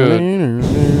looking good.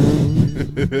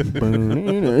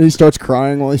 And he starts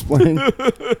crying while he's playing.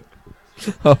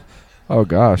 Oh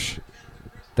gosh,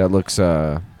 that looks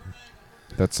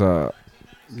that's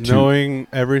Knowing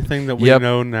everything that we Yep.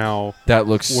 know now, that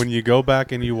looks when you go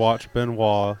back and you watch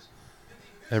Benoit,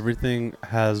 everything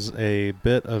has a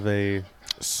bit of a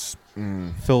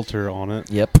filter on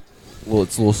it. Yep. Well,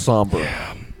 it's a little somber.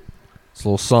 It's a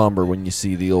little somber when you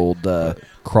see the old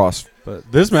cross.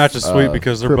 But this match is sweet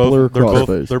because they're crippler both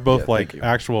crossface. they're both Yeah, like thank you.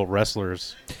 actual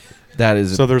wrestlers. That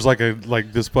is, So there's like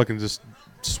this fucking just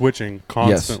switching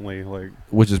constantly. Like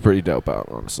which is pretty dope out,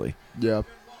 honestly. Yeah,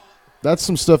 that's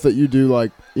some stuff that you do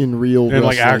like in real and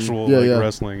wrestling. like actual yeah, like yeah.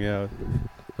 wrestling. Yeah.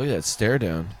 Look at that stare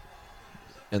down,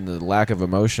 and the lack of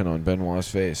emotion on Benoit's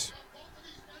face.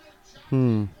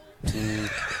 Hmm.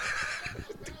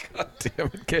 God damn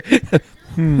it!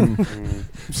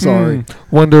 Sorry.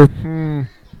 Wonder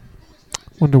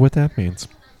what that means.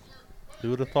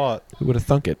 Who would have thought? Who would have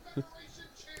thunk it?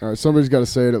 All right, somebody's got to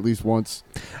say it at least once.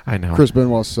 I know. Chris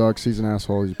Benoit sucks. He's an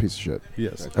asshole. He's a piece of shit.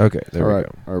 Yes. Okay, there All we right.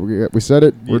 go. All right, we said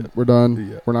it. Yeah. We're done.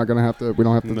 Yeah. We're not gonna have to. We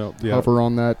don't have to No. Yeah. hover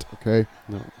on that. Okay.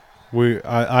 No.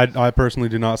 I personally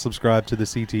do not subscribe to the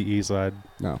CTE side.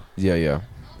 No. Yeah.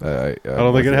 I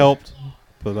don't think it helped,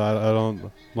 but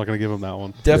I'm not gonna give him that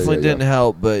one. Definitely Yeah. didn't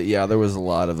help, but yeah, there was a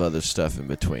lot of other stuff in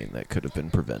between that could have been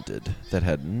prevented that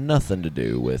had nothing to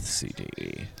do with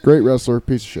CTE. Great wrestler,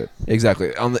 piece of shit.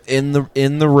 Exactly. In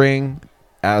the ring,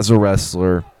 as a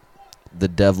wrestler, the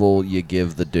devil you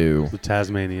give the due. The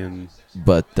Tasmanian.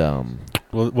 But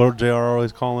What did JR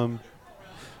always call him?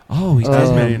 oh, he's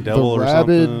Tasmanian the Devil or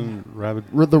rabid-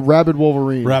 something. The rabid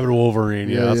Wolverine. Rabid Wolverine.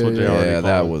 Yeah, Yeah, that's what yeah, JR. yeah. yeah, called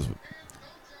that it. was,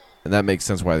 and that makes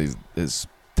sense why his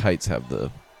tights have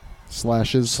the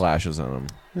Slashes. slashes on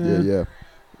them. Yeah.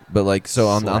 But like, so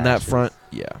on that Slashes. front,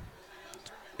 yeah,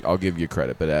 I'll give you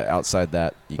credit. But outside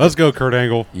that, Let's go, Kurt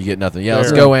Angle. you get nothing. Yeah, There.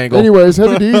 let's go, Angle. Anyways,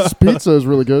 Heavy D's pizza is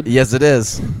really good. Yes, it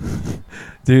is,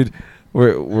 dude. I'm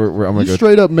gonna You go.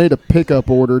 straight up made a pickup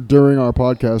order during our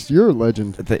podcast. You're a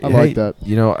legend. I like that.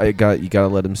 You know, you gotta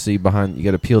let him see behind. You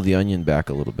gotta peel the onion back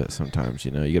a little bit sometimes.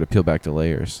 You know, you gotta peel back the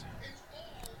layers.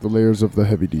 The layers of the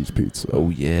Heavy D's pizza. Oh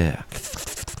yeah.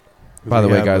 By the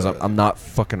We way, have, guys, I'm not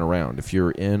fucking around. If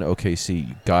you're in OKC,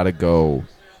 you gotta go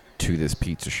to this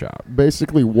pizza shop.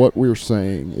 Basically, what we're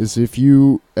saying is if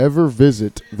you ever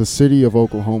visit the city of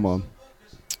Oklahoma,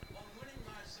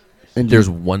 and There's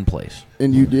one place.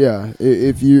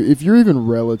 if you're even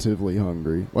relatively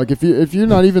hungry, like if you're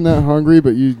not even that hungry, but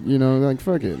you know, like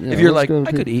fuck it. If you're like,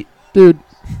 I could eat, dude,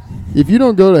 if you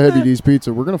don't go to Heavy D's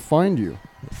Pizza, we're gonna find you.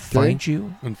 find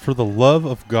you. And for the love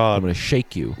of I'm God, gonna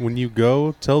shake you. when you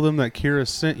go, tell them that Kira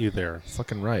sent you there.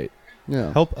 Fucking right.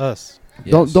 Yeah. Help us.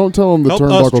 Yes. Don't tell them the Help us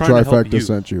turnbuckle trying to help trifecta you.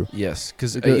 sent you. Yes,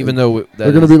 because Okay. even though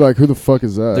They're gonna be like, who the fuck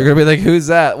is that? they're gonna be like, who's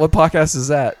that? What podcast is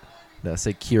that? No,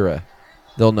 say Kira.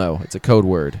 They'll know. It's a code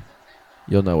word.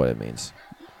 You'll know what it means.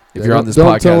 If Yeah, you're on this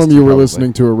don't podcast, tell them you were probably.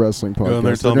 listening to a wrestling podcast. Go in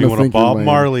there, They're tell them gonna you want a think you're Bob lame.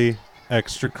 Marley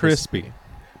extra crispy.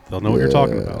 They'll know what you're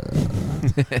talking about.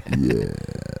 Yeah.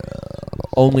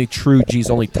 Only true G's,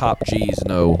 only top G's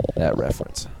know that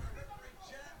reference.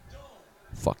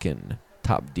 Fucking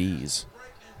top D's.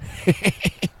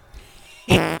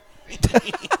 That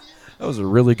was a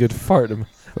really good fart.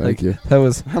 Thank you. That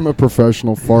was. I'm a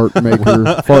professional fart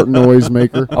maker, fart noise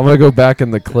maker. I'm gonna go back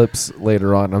in the clips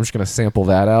later on. I'm just gonna sample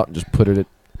that out and just put it,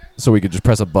 so we could just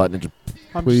press a button and just.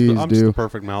 I'm Please just do. the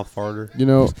perfect mouth farter. You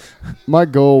know, my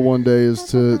goal one day is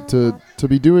to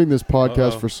be doing this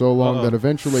podcast Uh-oh. for so long Uh-oh. that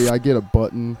eventually I get a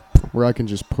button where I can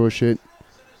just push it,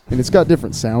 and it's got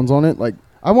different sounds on it. Like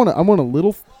I want a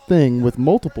little thing with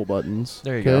multiple buttons.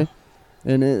 There you go.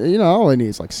 And you know, all I need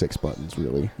is like 6 buttons,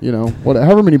 really. You know,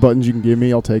 however many buttons you can give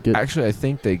me, I'll take it. Actually, I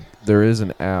think there is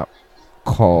an app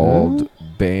called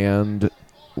Band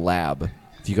Lab.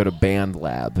 If you go to Band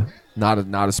Lab, not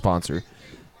a sponsor.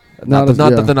 Not that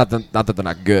they're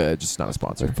not good, just not a They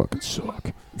sponsor. fucking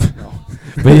suck.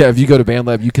 But yeah, if you go to Band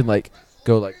Lab, you can like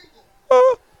go like,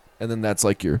 and then that's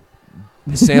like your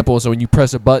sample. So when you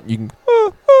press a button, you can.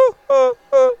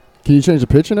 Can you change the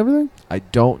pitch and everything? I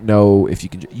don't know if you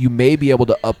can. You may be able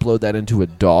to upload that into a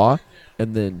DAW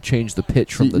and then change the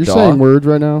pitch from the You're DAW. saying words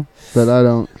right now that I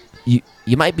don't. You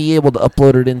might be able to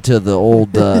upload it into the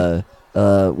old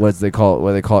what they call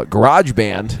it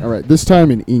GarageBand. All right, this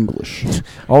time in English.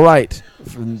 All right,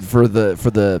 for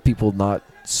the people not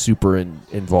super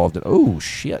involved in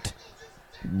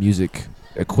music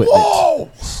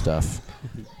equipment stuff.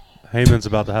 Heyman's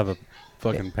about to have a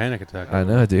fucking panic attack. I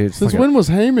know, dude. Since when was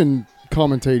Heyman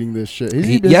commentating this shit? Has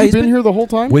he He's been been here the whole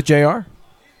time? with JR?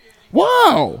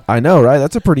 Wow! I know, right?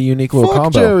 That's a pretty unique little Fuck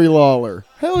combo. Jerry Lawler.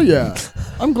 Hell yeah.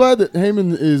 I'm glad that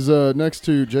Heyman is next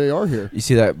to JR here. You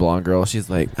see that blonde girl? She's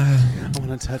like, I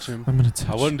want to touch him. I'm gonna touch.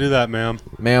 I wouldn't do that, ma'am.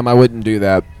 Ma'am, I wouldn't do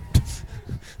that.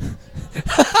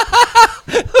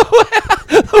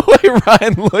 The way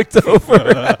Ryan looked over.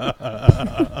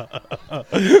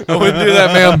 I wouldn't do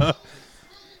that, ma'am.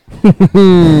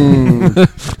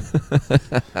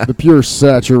 The pure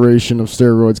saturation of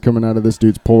steroids coming out of this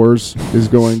dude's pores is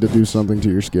going to do something to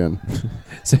your skin.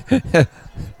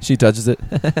 She touches it.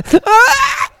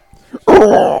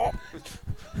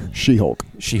 She-Hulk.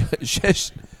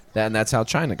 And that's how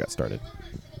Chyna got started.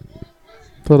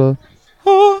 Ta-da.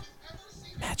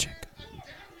 Magic.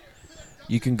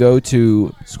 You can go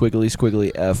to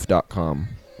squigglyf.com.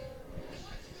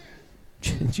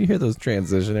 Did you hear those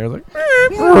transition airs? Like,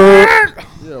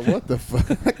 Yeah, what the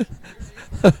fuck?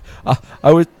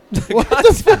 I would. What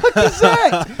the fuck is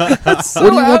that? So What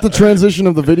do you want the transition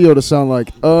of the video to sound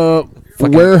like? Fucking-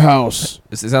 Warehouse.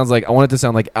 It sounds like I want it to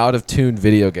sound like out of tune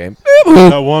video game.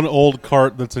 That one old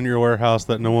cart that's in your warehouse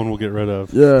that no one will get rid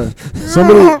of. Yeah.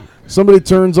 Somebody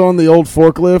turns on the old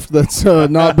forklift that's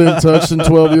not been touched in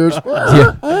 12 years.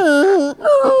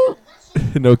 Yeah.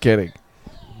 No kidding.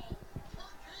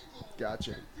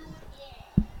 Gotcha.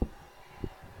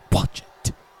 Watch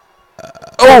it.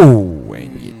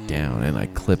 And you down, and I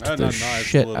clipped And the a nice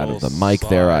shit out of the little mic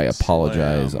there. I side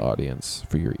apologize, slam. audience,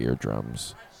 for your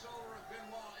eardrums.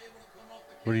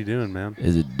 What are you doing, man?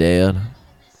 Is it dead?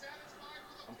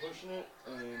 I'm pushing it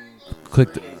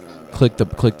and Click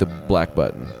the black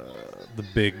button. The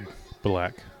big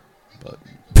black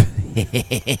button.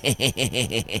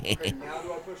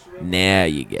 Now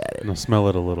you got it. Now smell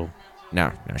it a little.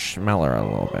 Now smell her a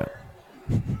little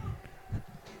bit.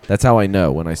 That's how I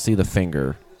know. When I see the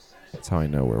finger, that's how I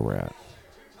know where we're at.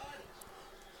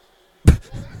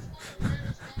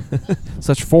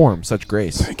 Such form, such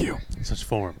grace. thank you. Such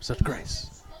form, such grace.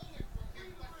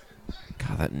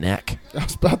 God, that neck. I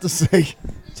was about to say,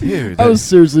 Dude. I was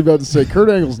seriously about to say, Kurt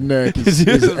Angle's neck is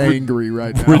angry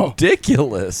right now.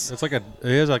 ridiculous. It's like it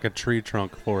is like a tree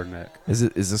trunk for a neck. Is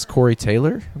this Corey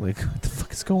Taylor? Like, what the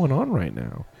fuck is going on right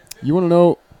now? You want to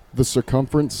know the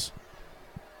circumference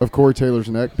of Corey Taylor's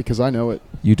neck? Because I know it.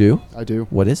 You do? I do.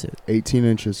 What is it? 18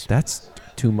 inches. That's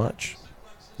too much.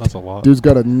 That's a lot. Dude's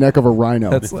got a neck of a rhino.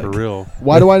 That's for like- real.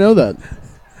 Why do I know that?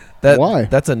 Why?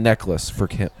 That's a necklace for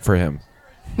him.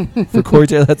 For Corey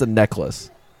Taylor, that's a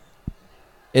necklace.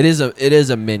 It is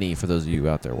a mini for those of you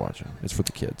out there watching. It's for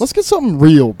the kids. Let's get something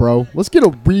real, bro. Let's get a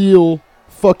real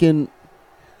fucking...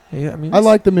 Yeah, I mean, I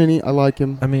like the mini. I like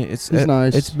him. I mean, it's He's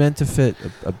nice. It's meant to fit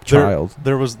a child.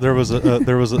 There was I thought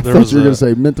you were going to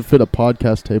say meant to fit a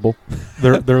podcast table.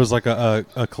 there was like a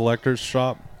collector's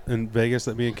shop in Vegas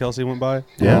that me and Kelsey went by.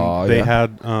 Yeah. And Aw, they yeah.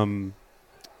 had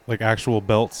like actual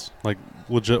belts, like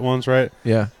legit ones, right?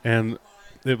 Yeah. And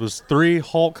it was 3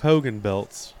 Hulk Hogan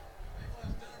belts.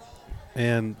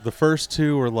 And the first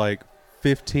 2 were like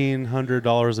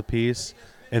 $1,500 a piece.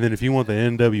 And then if you want the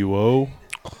NWO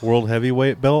World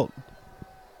Heavyweight belt,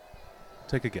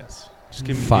 take a guess. Just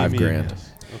give me $5 give me a grand.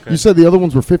 guess. Okay. You said the other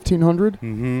ones were 1,500?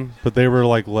 Mm-hmm. But they were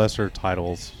like lesser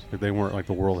titles. They weren't like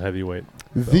the World Heavyweight.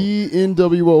 The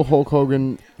NWO Hulk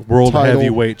Hogan. World Title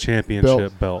Heavyweight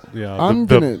Championship belt. Yeah, I'm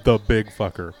the gonna- big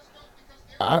fucker.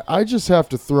 I just have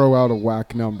to throw out a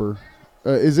whack number.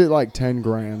 Is it like 10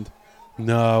 grand?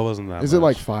 No, it wasn't that. Is it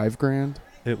like much. 5 grand?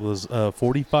 It was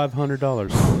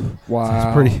 $4,500. Wow.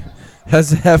 That's pretty.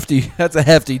 That's a hefty. That's a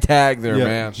hefty tag there, Yeah.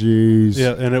 man. Jeez.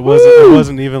 Yeah, and it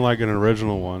wasn't even like an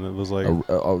original one. It was like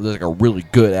Like a really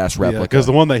good ass replica. because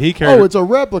the one that he carried. Oh, it's a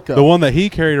replica. the one that he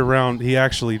carried around. He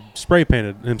actually spray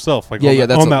painted himself. Like Yeah, on, yeah, that,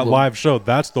 that's on a that li- live show.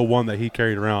 That's the one that he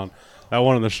carried around. That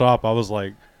one in the shop. I was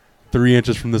like 3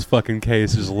 inches from this fucking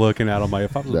case, just looking at him. Like,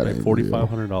 if I was That paying ain't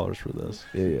 $4,500 for this,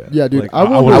 yeah. Yeah, dude. like, I I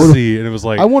want want to to see. And it was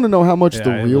like, I want to know how much the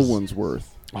Yeah, it real was- one's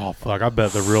worth. oh fuck! I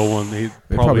bet the real one. He They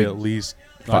probably probably- at least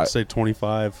Five. I'd say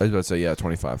 25 I was about to say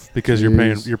 25. because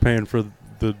Jeez. you're paying for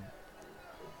the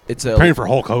It's paying for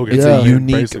Hulk Hogan. It's Yeah. a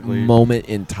unique basically. moment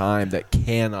in time that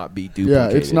cannot be Yeah,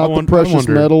 duplicated. it's not I the wonder- precious I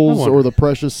wonder- metals I wonder. or the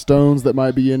precious stones that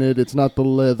might be in it. It's not the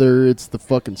leather. It's the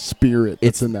fucking spirit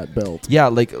that's It's- in that belt. Yeah,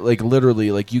 like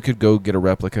literally, like you could go get a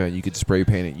replica and you could spray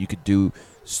paint it.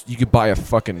 You could buy a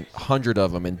fucking 100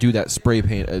 of them and do that spray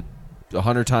paint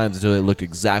 100 times until they look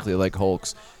exactly like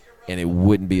Hulk's, and it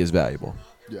wouldn't be as valuable,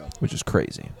 Yeah. which is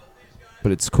crazy.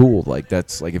 But it's cool. Like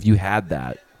that's like if you had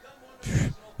that,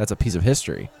 that's a piece of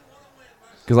history.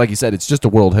 Because like you said, it's just a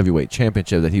World Heavyweight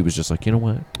Championship that he was just like, you know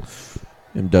what,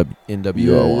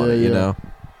 NWO on Yeah, it, you yeah. know.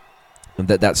 And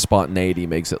that spontaneity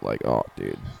makes it like, oh,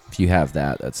 dude, if you have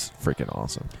that, that's freaking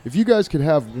awesome. If you guys could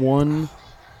have one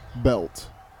belt,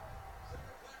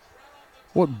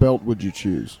 what belt would you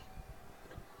choose?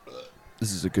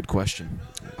 This is a good question.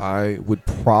 I would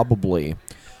probably,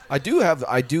 I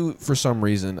do for some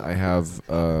reason I have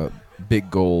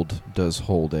Big Gold does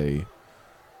hold a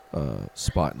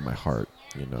spot in my heart.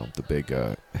 You know, the big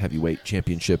heavyweight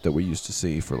championship that we used to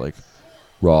see for like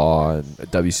Raw and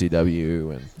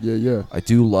WCW, and Yeah. I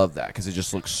do love that because it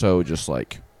just looks so just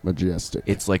like Majestic.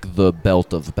 it's like the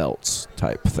belt of belts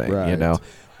type thing, you Right. know.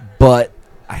 But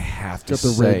I have to Got the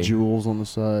say, red jewels on the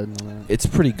side and all that. it's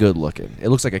pretty good looking. It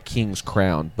looks like a king's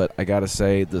crown, but I gotta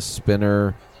say the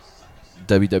spinner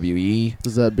WWE,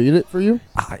 Does that beat it for you?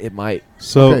 it might.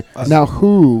 So Okay.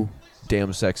 Now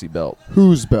Damn sexy belt.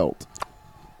 whose belt?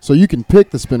 So you can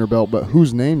pick the spinner belt, but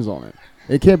whose name's on it?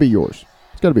 It can't be yours.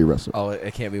 It's got to be wrestler. Oh,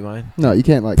 it can't be mine. No, you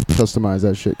can't like customize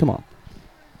that shit. Come on.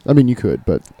 I mean, you could,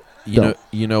 but You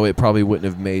know, it probably wouldn't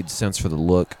have made sense for the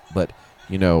look, but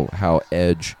you know how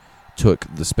Edge took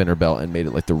the spinner belt and made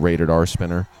it like the rated R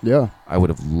spinner. Yeah. I would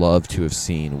have loved to have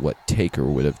seen what Taker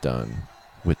would have done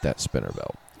with that spinner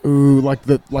belt. Ooh, like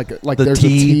there's a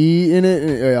T in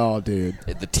it. Oh, dude.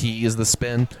 The T is the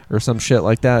spin or some shit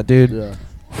like that, dude. Yeah.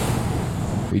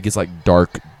 He gets like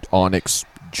dark onyx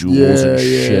jewels and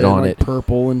shit on like it.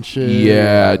 Purple and shit.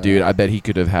 Yeah, dude. I bet he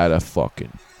could have had a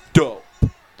fucking dope.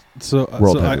 So,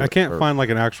 World I heavyweight, can't or- find like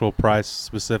an actual price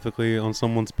specifically on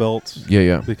someone's belt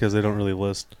Yeah. because they don't really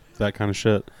list that kind of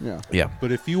shit. Yeah. Yeah.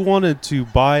 But if you wanted to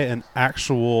buy an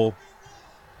actual,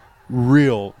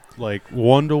 real, like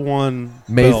 1-to-1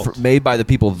 belt, Made by the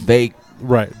people they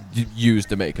right? used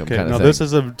to make them. Okay, Kind now of this thing.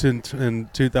 is in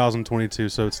 2022,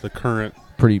 so it's the current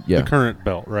The current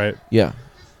belt, right? Yeah.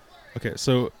 Okay,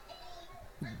 so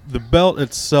the belt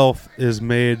itself is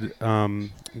made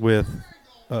with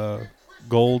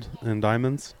gold and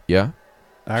diamonds. Yeah.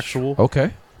 Actual,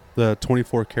 Okay. the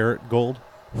 24 karat gold.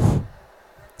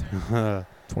 24.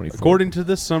 According to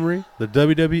this summary, the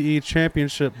WWE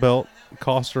Championship belt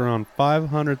costs around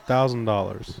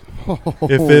 $500,000.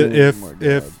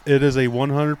 If it is a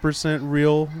 100%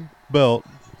 real belt,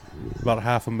 about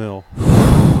 $500,000.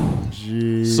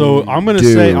 Jeez. So I'm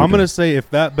gonna say if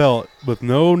that belt with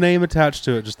no name attached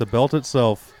to it, just the belt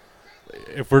itself,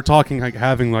 if we're talking like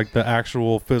having like the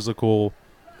actual physical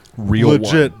real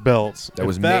legit one belts that if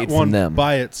was that made one from them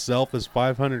by itself is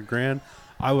 $500,000,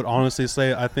 I would honestly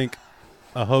say I think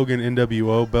a Hogan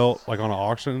NWO belt like on an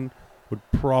auction would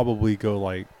probably go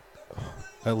like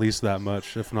at least that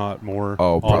much, if not more.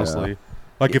 Oh, honestly. yeah.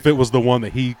 Like if it was the one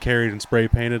that he carried and spray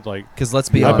painted, like because let's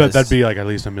be I honest. bet that'd be like at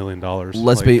least $1 million.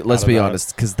 Let's be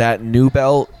honest, because that new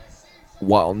belt,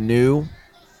 while new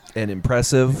and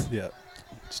impressive, Yeah,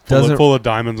 just Doesn't- full of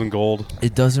diamonds and gold.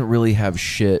 it doesn't really have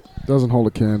shit Doesn't hold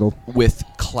a candle. with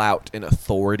clout and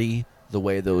authority the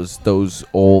way those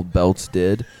old belts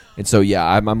did. And so yeah,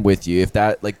 I'm with you. If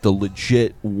that like the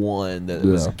legit one that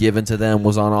was Yeah. given to them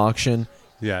was on auction,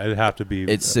 Yeah, it'd have to be.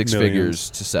 it's six millions. figures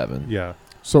to seven. Yeah.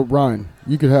 So Ryan,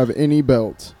 you could have any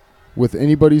belt with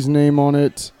anybody's name on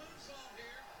it.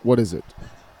 What is it?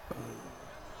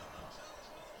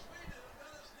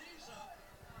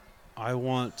 I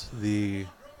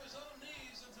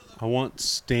want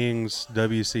Sting's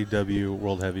WCW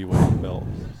World Heavyweight belt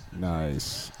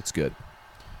Nice. It's good.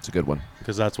 It's a good one.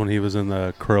 because that's when he was in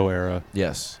the Crow era.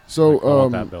 Yes. So Like, I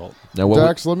want that belt. Now what?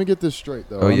 Dax, let me get this straight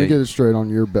though. Oh, Let yeah. me get it straight on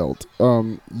your belt.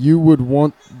 You would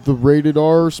want the rated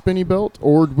R spinny belt,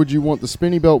 or would you want the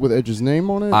spinny belt with Edge's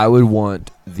name on it? I would want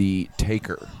the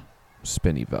Taker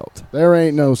spinny belt. There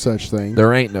ain't no such thing.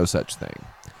 There ain't no such thing.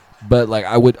 But like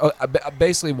I would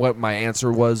basically what my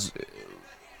answer was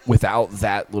without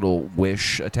that little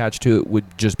wish attached to it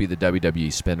would just be the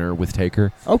WWE spinner with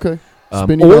Taker. Okay. Or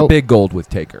Spinny belt. Big Gold with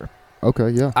Taker.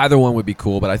 Okay, yeah. Either one would be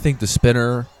cool, but I think the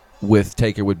spinner with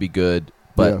Taker would be good,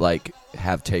 but Yeah. like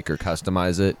have Taker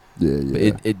customize it. Yeah,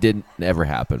 yeah. It didn't ever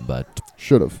happen, but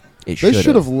Should have. it They should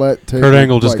should have let Taker. Kurt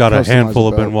Angle just like, got a customize handful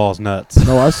of the belt. Benoit's nuts.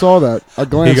 No, I saw that. I He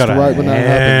glanced got a right when that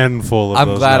happened. handful of I'm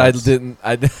those glad nuts. I didn't.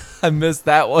 I missed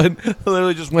that one. I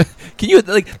literally just went. Can you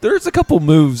like? There's a couple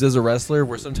moves as a wrestler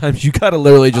where sometimes you gotta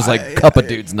literally just like cup a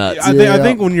dude's nuts. Yeah. I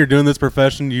think when you're doing this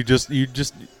profession, you just You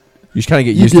just kind of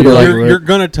get You used get to it. it Like, like- you're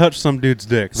gonna touch some dude's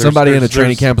dick. somebody in a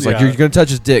training camp is like, yeah. "You're gonna touch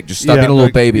his dick. Just stop Yeah, being a little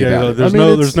like, baby yeah, about it. There's I mean,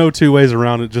 no it's- there's no two ways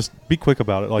around it. Just be quick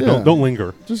about it. Like Yeah. don't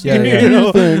linger. Just Yeah, do yeah.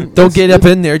 your thing. Don't get up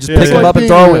in there. Just Yeah, pick yeah. him up and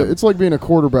throw him." It's like being a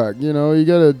quarterback. You know, you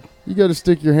gotta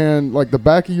stick your hand, like the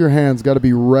back of your hand's got to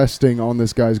be resting on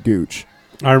this guy's gooch.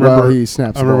 I remember. while he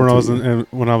snaps. I remember the when I was ball to you.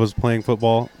 when I was playing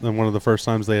football, and one of the first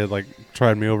times they had like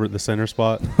tried me over at the center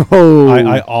spot. Oh,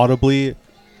 I audibly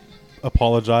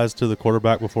apologized to the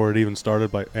quarterback before it even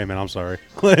started. Like, hey man, I'm sorry.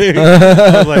 Like,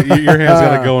 I was like, your hand's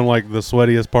gotta go in like the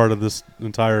sweatiest part of this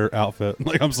entire outfit.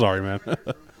 Like, I'm sorry, man.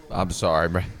 I'm sorry,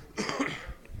 bro.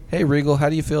 Hey Regal, how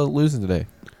do you feel losing today?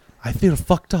 I feel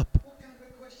fucked up.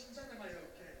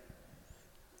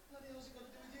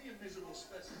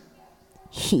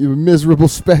 you miserable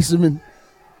specimen.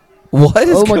 What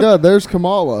is? Oh my God, there's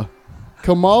Kamala.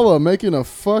 Kamala making a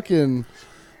fucking.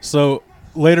 So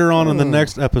later on in the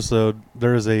next episode,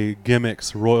 there is a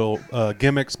gimmicks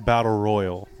battle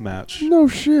royal match No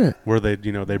shit. where they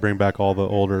bring back all the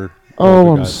older. Oh,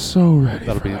 older I'm guys. so ready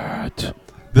That'll for be- that.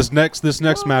 This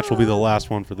next match will be the last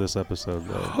one for this episode.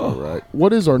 Though. All right.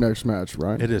 What is our next match,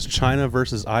 Ryan? It is Chyna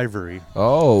versus Ivory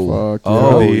Oh, Fuck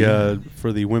oh. yeah.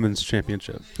 for the women's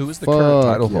championship. Who is the current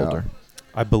Fuck title yeah. holder?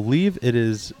 I believe it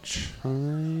is Chyna.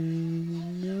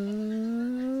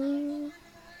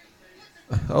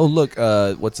 Oh look,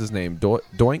 what's his name?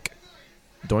 Doink.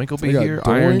 Doink will be We got here. Doink.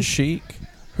 Iron Sheik.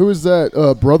 Who is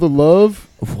that? Brother Love.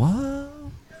 What?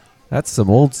 That's some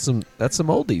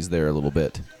oldies there a little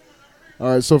bit. All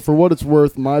right, so for what it's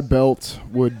worth, my belt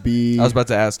would be. I was about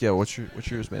to ask, what's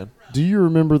yours, man? Do you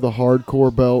remember the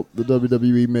hardcore belt the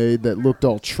WWE made that looked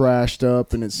all trashed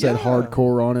up and it said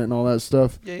hardcore on it and all that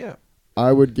stuff? Yeah.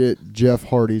 I would get Jeff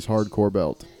Hardy's hardcore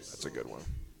belt That's a good one.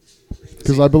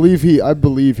 because I believe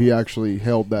he actually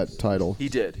held that title. He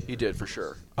did for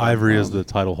sure. Ivory is the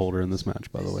title holder in this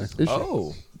match, by the way. Is she?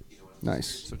 Oh, Nice.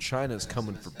 so Chyna's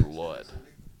coming for blood.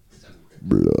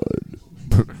 Blood.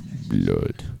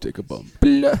 Blood. Take a bump.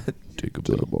 Blood. Take a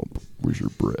bump. Where's your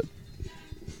bread?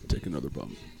 Take another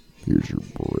bump. Here's your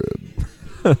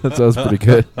bread. That sounds pretty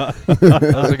good.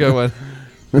 That was a good one.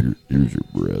 Here's your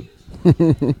bread.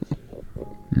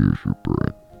 Here's your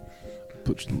bread.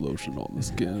 Puts the lotion on the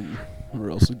skin,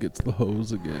 or else it gets the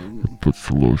hose again. Puts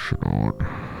the lotion on.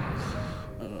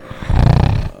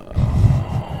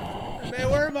 Man,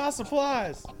 where are my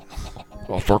supplies?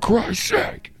 Oh, for Christ's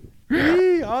sake.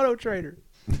 Auto Trader.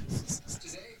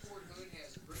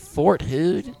 Fort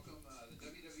Hood.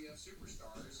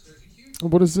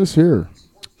 What is this here?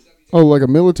 Oh, like a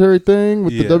military thing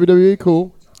with the WWE?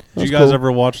 Cool. Did you guys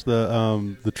ever watch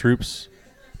the Troops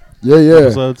Yeah.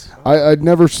 episodes? I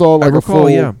never saw like recall, a full.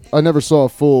 yeah. I never saw a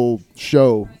full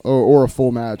show or a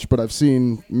full match, but I've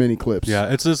seen many clips.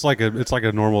 Yeah, it's just like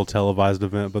a normal televised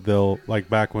event, but they'll like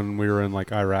back when we were in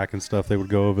like Iraq and stuff, they would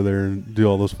go over there and do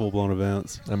all those full blown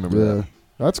events. I remember Yeah. that.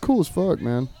 That's cool as fuck,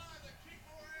 man.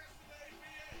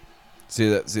 See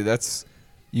that's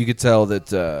you could tell that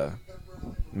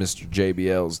Mr.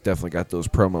 JBL's definitely got those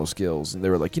promo skills, and they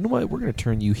were like, you know what, we're gonna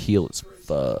turn you heel as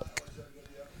fuck,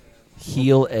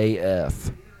 heel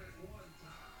AF.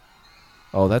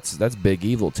 Oh, that's Big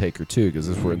Evil Taker too, because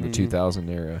this we're in the 2000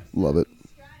 era. Love it.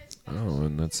 Oh,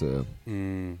 and that's a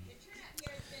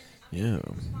yeah,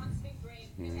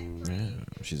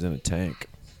 she's in a tank.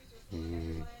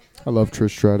 I love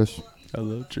Trish Stratus. I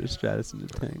love Trish Stratus in the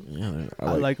tank. Yeah,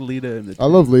 I like Lita in the tank. I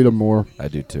love Lita more. I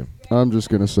do too. I'm just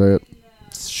gonna say it.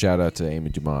 Shout out to Amy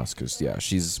Dumas, because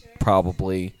she's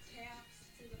probably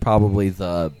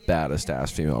the baddest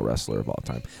ass female wrestler of all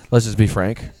time. Let's just be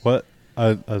frank. What?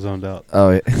 I zoned out.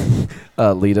 Oh,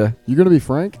 Lita. You gonna be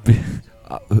Frank?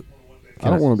 I Can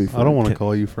don't want to be Frank. I don't want to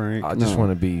call you Frank. I just No.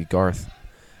 want to be Garth.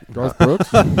 Garth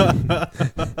Brooks.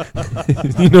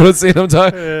 You know what I'm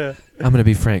talking? Yeah. I'm gonna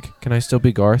be Frank. Can I still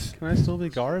be Garth? Can I still be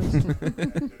Garth?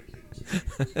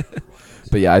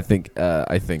 But yeah, I think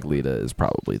Lita is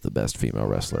probably the best female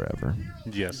wrestler ever.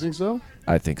 You Yes. think so?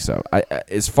 I think so. I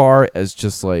as far as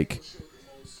just like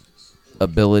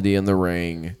ability in the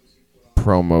ring,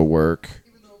 promo work,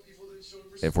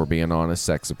 if we're being honest,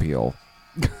 sex appeal,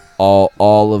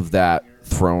 all of that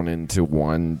thrown into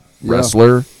one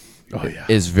wrestler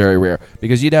is very rare,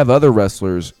 because you'd have other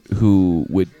wrestlers who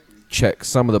would check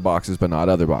some of the boxes but not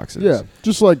other boxes. Yeah,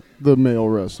 just like the male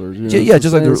wrestlers. You know, Yeah, it's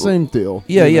just the like the- same deal.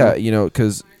 Yeah, you yeah, you know,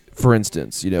 because for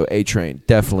instance, A-Train,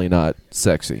 definitely not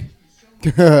sexy.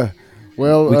 know?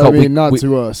 Well, We I call- mean, we- not we-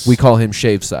 to us. We call him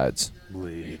shave sides.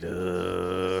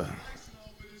 Lita.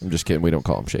 I'm just kidding. We don't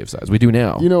call him shave sides. We do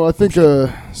now. You know, I think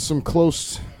some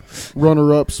close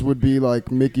runner-ups would be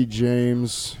like Mickie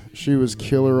James. She was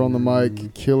killer on the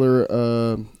mic, killer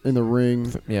in the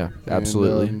ring. Yeah, And,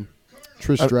 absolutely.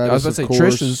 Trish I Stratus, was of about to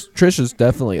course. say Trish is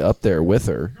definitely up there with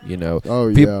her. You know, Oh,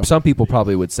 yeah. Some people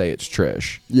probably would say it's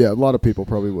Trish, Yeah, a lot of people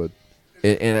probably would.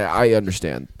 and I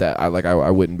understand that. I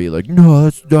wouldn't be like, no,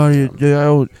 that's not it. Yeah, I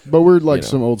don't. But we're like know.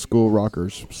 some old school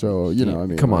rockers, so I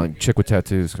mean, come like, on, chick with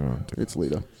tattoos. Come on, dude. it's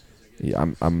Lita. Yeah,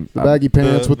 I'm The baggy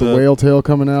pants with the the- whale tail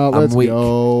coming out. I'm Let's weak.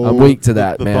 go. I'm weak to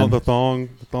that, the man. the thong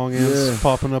ends Yeah.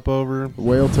 popping up over.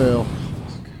 Whale tail,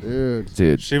 dude.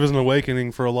 Dude. She was an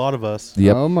awakening for a lot of us.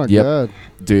 Yep. Oh my yep. god.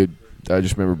 Dude. I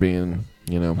just remember being,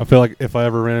 I feel like if I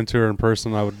ever ran into her in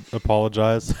person, I would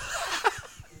apologize.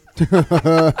 And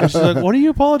she's like, "What are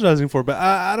you apologizing for?" But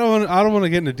I don't want to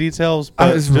get into details.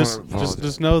 But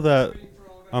just know that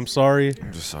I'm sorry.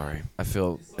 I'm just sorry. I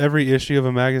feel Every issue of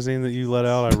a magazine that you let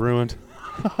out, I ruined.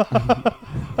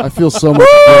 I feel so much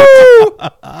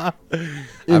guilt.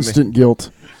 Instant guilt.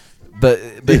 but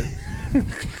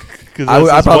 'Cause I that's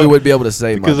just probably one- wouldn't be able to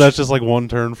say because much. that's just like one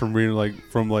turn from being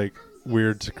from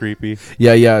weird to creepy.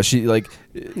 Yeah, she like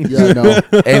Yeah, no.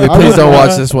 Amy, I please would don't not-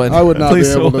 watch this one. I would not be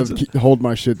Please able don't to watch it. hold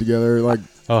my shit together. Like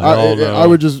Oh hell no! I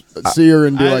would just see her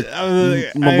and be like,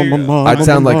 I'd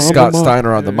sound like Scott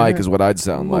Steiner on the mic is what I'd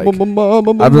sound like. I'd be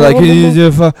like,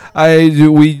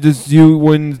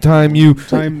 one time you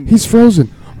he's frozen.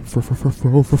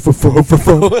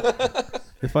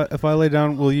 If I lay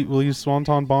down, will you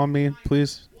swanton bomb me,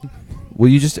 please? will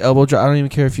you just elbow drop? I don't even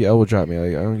care if you elbow drop me. Like,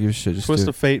 I don't give a shit. Just Twist do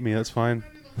of fate me. That's fine.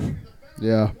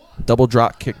 Yeah. Double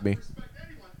drop kick me.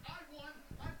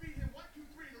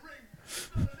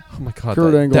 Oh my god,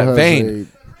 Kurt Angle that has vein.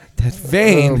 That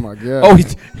vein. Oh my god. Oh,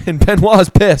 and Benoit's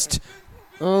pissed.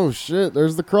 Oh shit!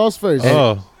 There's the crossface.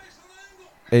 Oh,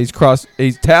 And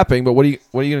he's tapping, but what are you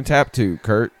gonna tap to,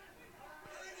 Kurt?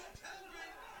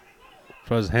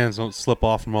 so his hands don't slip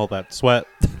off from all that sweat.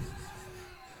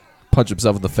 Punch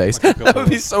himself in the face. Like a That would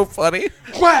be so funny.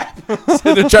 Whack!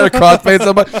 Sitting there trying to crossface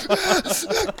somebody.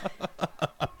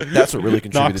 That's what really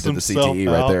contributed Knocks to the CTE himself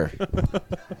right out. there.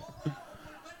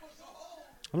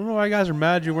 I don't know why you guys are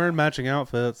mad you're wearing matching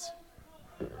outfits.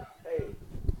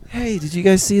 Hey, did you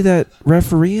guys see that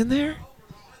referee in there?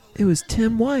 It was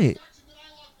Tim White.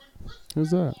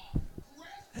 Who's that?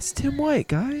 That's Tim White,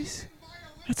 guys.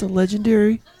 That's a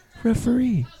legendary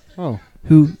referee Oh.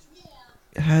 who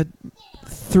had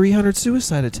 300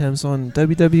 suicide attempts on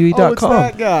WWE.com. Oh, it's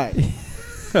that guy.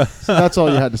 So that's all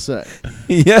you had to say.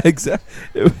 Yeah,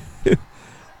 exactly.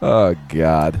 Oh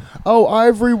God. Oh,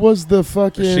 Ivory was the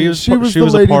fucking. She was she the was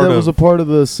a lady part that of- was a part of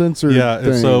the censor. Yeah, and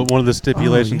thing. so one of the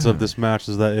stipulations yeah. of this match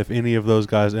is that if any of those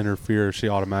guys interfere, she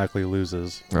automatically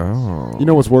loses. Oh. You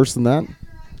know what's worse than that?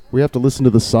 We have to listen to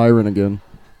the siren again.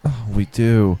 Oh, we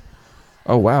do.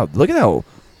 Oh wow. Look at how.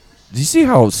 Do you see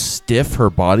how stiff her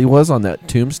body was on that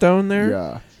tombstone there?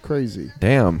 Yeah, crazy.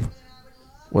 Damn.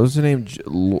 What was her name?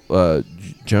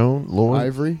 Joan? Lauren?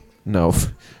 Ivory. No.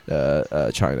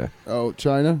 Chyna. Oh,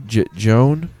 Chyna.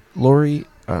 Joan? Lori?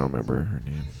 I don't remember her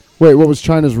name. Wait, what was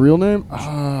Chyna's real name?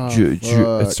 Ah, It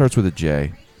fuck. starts with a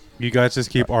J. You guys just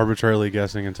keep arbitrarily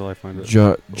guessing until I find it.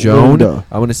 Joan? Linda.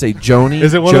 I'm going to say Joni.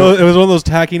 Is it one of those, it was one of those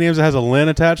tacky names that has a Lynn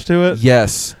attached to it?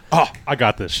 Yes. Oh, I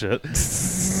got this shit.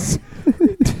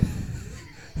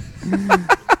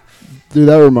 Dude,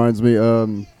 that reminds me. A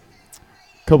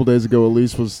couple days ago,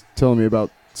 Elise was telling me about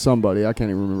somebody. I can't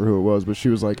even remember who it was, but she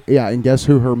was like, "Yeah, and guess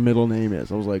who her middle name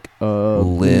is?" I was like,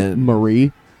 Lynn.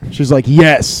 Marie." She's like,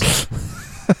 "Yes."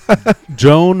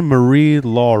 Joan Marie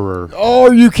Laurer. Oh,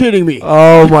 are you kidding me?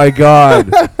 Oh, my God.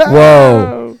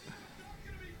 Whoa.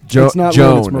 It's not Joan.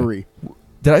 Lynn, it's Marie.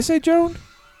 Did I say Joan?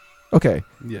 Okay.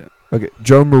 Yeah. Okay.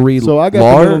 Joan Marie So I got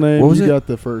Laurer? the middle name. What was you it? got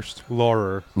the first.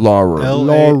 Laurer. Laurer.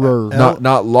 Laurer.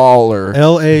 Not Lawler.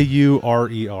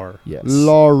 Laurer. Yes.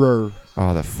 Laurer.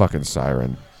 Oh, that fucking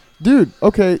siren. Dude,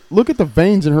 okay, look at the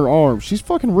veins in her arms. She's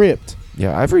fucking ripped.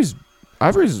 Yeah, Ivory's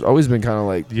always been kind of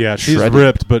like Yeah, she's shredded.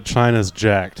 ripped, but China's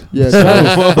jacked. Yeah,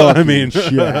 that was I fucking mean-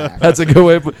 jacked. That's a good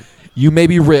way. You may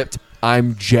be ripped.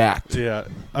 I'm jacked. Yeah.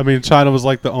 I mean, China was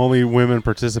like the only women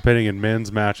participating in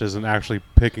men's matches and actually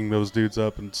picking those dudes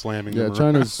up and slamming Yeah, them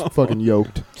China's fucking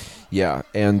yoked. Yeah,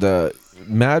 and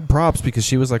mad props because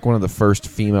she was like one of the first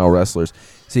female wrestlers.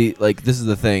 See, like this is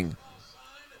the thing.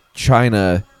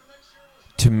 China,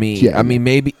 to me, China. I mean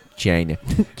maybe China.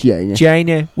 China.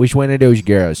 China was one of those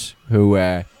girls who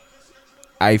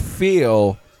I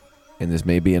feel, and this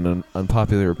may be an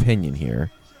unpopular opinion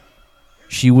here,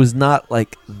 she was not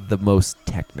like the most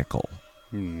technical.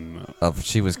 No.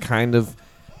 She was kind of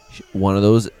one of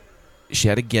those. She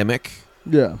had a gimmick,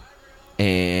 Yeah.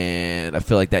 and I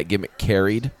feel like that gimmick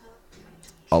carried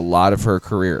a lot of her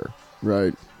career.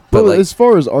 Right. But But like- as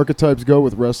far as archetypes go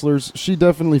with wrestlers, she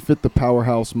definitely fit the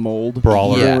powerhouse mold.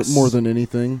 Brawler. Yes. More than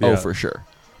anything. Yeah. Oh, for sure,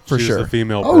 for She's sure. the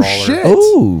female Oh, brawler. shit.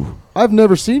 Oh, I've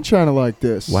never seen China like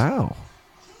this. wow.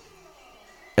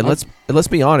 And let's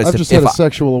be honest. I've just had a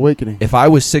sexual awakening. If I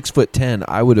was 6'10",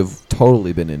 I would have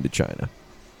totally been into China.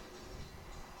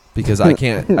 Because I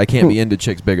can't be into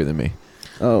chicks bigger than me.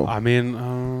 Oh. I mean,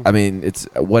 I mean, it's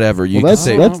whatever you Well, can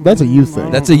say. that's a you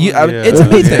thing. That's a you. I mean, Yeah, it's a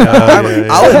me thing. I'll admit it.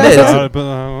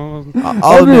 I'll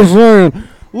I'm admit. just saying,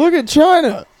 look at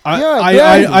China.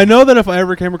 I know that if I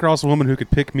ever came across a woman who could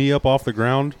pick me up off the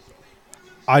ground,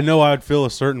 I know I would feel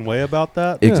a certain way about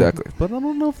that. Exactly. But I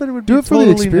don't know if that would Do be it for the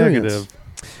totally experience. negative.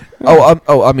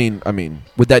 I mean,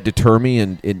 would that deter me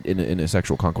in a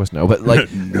sexual conquest? No, but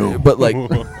like, No. but like,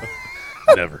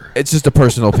 Never. it's just a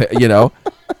personal,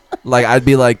 like I'd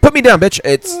be like, put me down, bitch.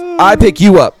 I pick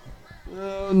you up.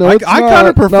 No, I it's kind not.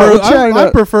 of prefer. Not with China. I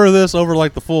prefer this over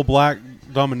like the full black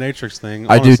dominatrix thing.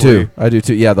 I do honestly. too. I do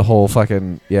too. Yeah, the whole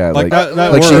fucking Like that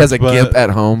like she has a works, gimp but- at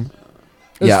home.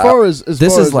 As Yeah, far as this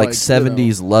far is as, like you know.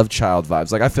 70s love child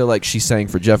vibes. Like I feel like she sang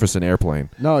for Jefferson Airplane.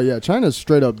 No, yeah, China's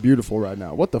straight up beautiful right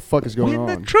now. What the fuck is going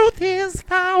on? truth is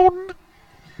found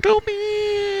to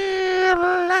be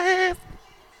alive.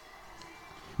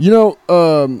 You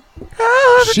know,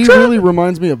 she really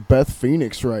reminds me of Beth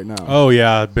Phoenix right now. Oh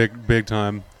yeah, big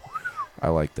time. I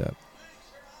like that.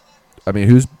 I mean,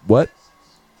 who's what?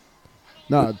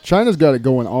 Nah, China's got it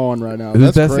going on right now. Who's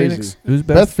That's Beth crazy. Phoenix? Who's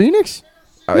Beth Phoenix?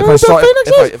 If know I who saw, Beth Phoenix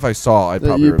is? if I saw, I'd You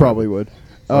probably remember. probably would.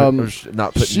 I'm just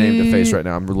not putting name to face right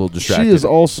now. I'm a little distracted. She is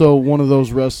also one of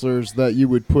those wrestlers that you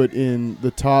would put in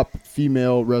the top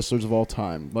female wrestlers of all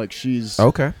time. Like she's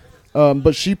okay.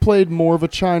 But she played more of a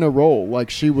Chyna role. Like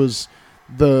she was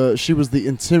the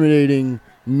intimidating,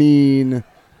 mean,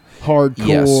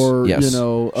 hardcore. Yes. You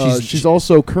know, she's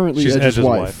also currently Edge's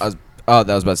wife. that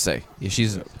was about to say.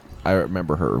 Yeah, I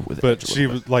remember her with. But Edge she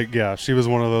was like, she was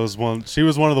one of those one. She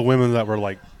was one of the women that were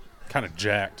like kind of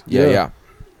jacked. Yeah.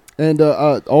 And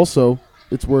also,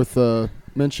 it's worth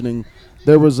mentioning,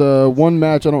 there was one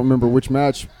match, I don't remember which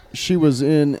match she was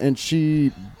in, and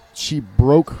she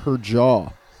broke her jaw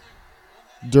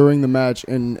during the match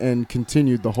and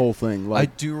continued the whole thing. I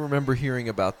Like, do remember hearing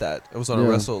about that. It was on a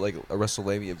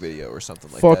Wrestlemania video or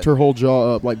something like fucked that. her whole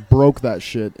jaw up, like broke that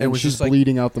shit, and was she's just like-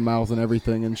 bleeding out the mouth and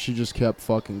everything, and she just kept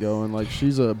fucking going. Like,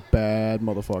 she's a bad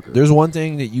motherfucker. There's one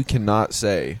thing that you cannot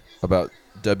say about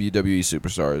WWE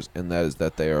superstars, and that is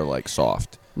that they are like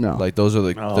soft. No. Like those are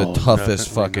the toughest definitely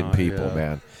fucking not, people, yeah.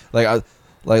 man. Like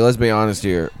let's be honest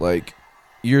here. Like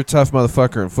you're a tough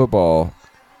motherfucker in football,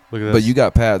 Look at this. but you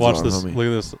got pads Watch on, this. homie. Look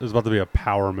at this. It's about to be a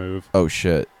power move. Oh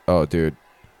shit. Oh dude.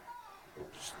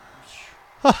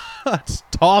 It's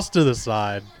tossed to the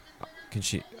side. Can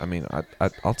she? I mean,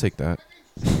 I'll take that.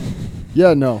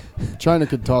 Yeah, no. Chyna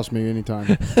could toss me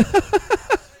anytime.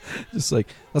 Just like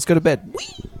let's go to bed.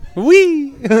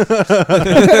 Wee! You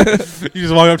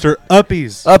just walk up to her.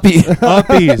 Uppies. Uppy.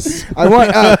 Uppies. I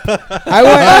want up.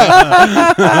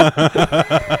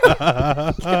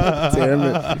 Damn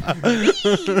it.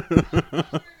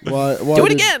 Why Do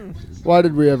it again. Why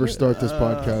did we ever start this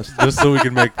podcast? Just so we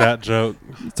can make that joke.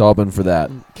 It's all been for that.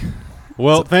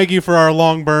 Well, thank you for our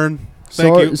long burn.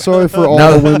 Thank you. Sorry for all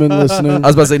Now- the women listening. I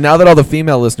was about to say, now that all the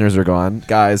female listeners are gone,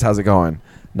 guys, how's it going?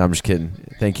 No, I'm just kidding.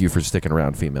 Thank you for sticking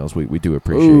around, females. We do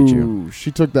appreciate you. Ooh,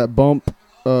 she took that bump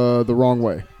the wrong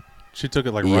way. She took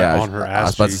it like right on her I ass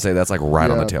was about to cheek. say that's like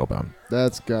right on the Yeah. tailbone.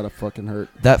 That's gotta fucking hurt.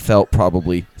 That felt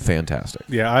probably fantastic.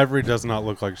 Yeah, Ivory does not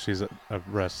look like she's a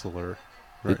wrestler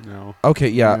right now. Okay,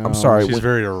 yeah, No. I'm sorry. She's When-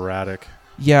 very erratic.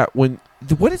 yeah,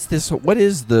 what is this? What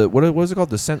is it called?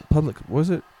 The public? What is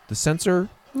it? The censor?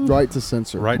 Right to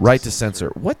censor. Right to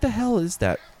censor. What the hell is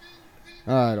that?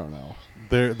 I don't know.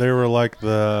 They were like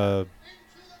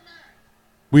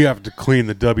we have to clean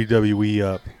the WWE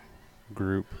up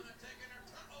group.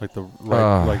 Like the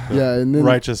Yeah, and then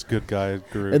righteous good guy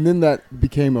group. and then that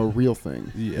became a real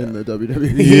thing Yeah. in the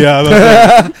WWE. yeah,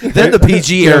 that's right. Then the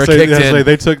PG era kicked in.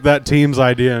 They took that team's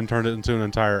idea and turned it into an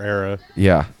entire era.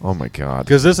 Yeah. Oh my god.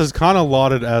 Because this is kind of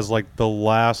lauded as like the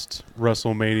last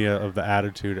WrestleMania of the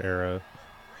Attitude Era.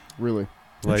 Really.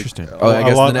 Like, Interesting. Oh, I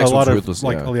guess the next one's Ruthless.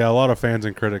 Like, Yeah. a lot of fans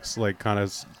and critics like kind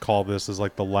of call this as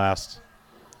like the last.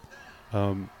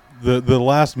 The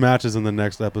last matches in the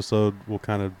next episode will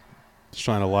kind of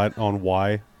shine a light on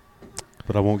why,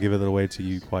 but I won't give it away to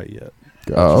you quite yet.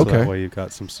 Oh, So okay. that way you've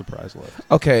got some surprise left.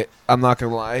 Okay, I'm not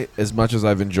gonna lie. As much as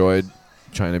I've enjoyed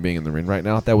Chyna being in the ring right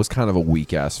now, that was kind of a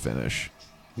weak ass finish.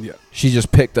 Yeah. She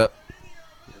just picked up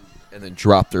and then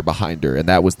dropped her behind her, and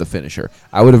that was the finisher.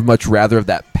 I would have much rather have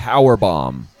that power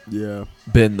bomb Yeah.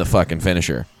 been the fucking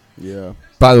finisher. Yeah.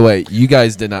 By the way, you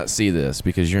guys did not see this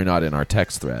because you're not in our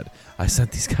text thread. I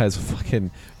sent these guys a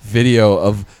fucking video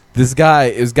of this guy.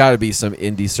 It's got to be some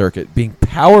indie circuit being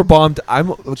power bombed.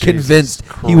 I'm convinced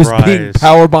he was being Christ.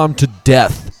 power bombed to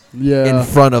death Yeah. in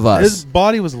front of us. His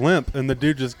body was limp, and the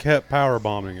dude just kept power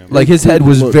bombing him. Like his head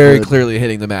was Look very good. clearly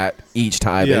hitting the mat each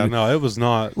time. yeah, And, no, it was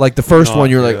not. like the first not one,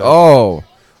 you're like, good.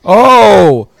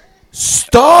 oh,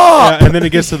 stop. Yeah, and then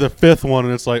it gets to the fifth one,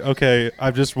 and it's like, okay,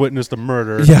 I've just witnessed a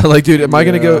murder. Yeah, like, dude, am I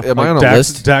gonna go? Yeah. Am I on a Dax,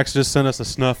 list? Dax just sent us a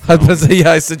snuff I was film. about to say,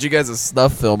 yeah, I sent you guys a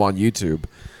snuff film on YouTube.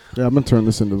 Yeah, I'm gonna turn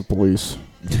this into the police.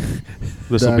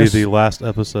 This will be Dax, the last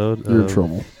episode You're in of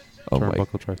trouble. Oh my,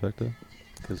 Turnbuckle Trifecta,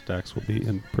 because Dax will be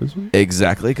in prison.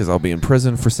 exactly, because I'll be in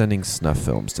prison for sending snuff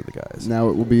films to the guys. Now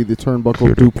it will be the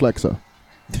turnbuckle duplexa.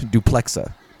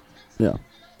 Duplexa. Yeah.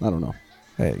 I don't know.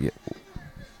 Hey, yeah.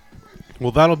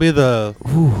 Well, that'll be the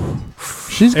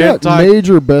She's got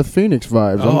major Beth Phoenix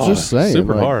vibes. I'm just saying.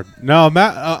 super like, hard. Now,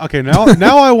 okay,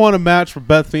 now I want a match for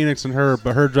Beth Phoenix and her,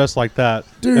 but her dressed like that,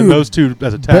 Dude, and those two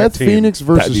as a tag Beth team. Phoenix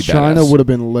versus That'd be Chyna badass. would have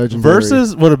been legendary.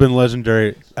 Versus would have been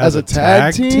legendary as a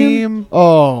tag team.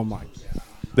 Oh my.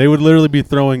 They would literally be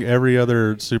throwing every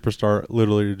other superstar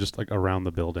literally just like around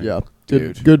the building. Yeah.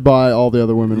 Dude. Goodbye, all the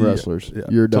other women Yeah, wrestlers. yeah,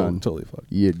 You're done. Totally fucked.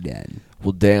 You're done.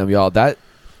 Well, damn, y'all, that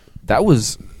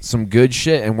was some good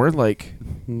shit, and we're like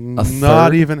Not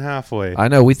third? even halfway. I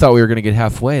know we thought we were gonna get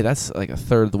halfway. That's like a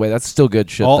third of the way. That's still good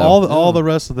shit. though. all the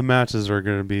rest of the matches are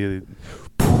going to be,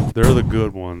 they're the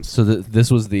good ones. So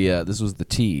this was the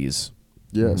tease.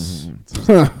 Yes. This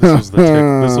was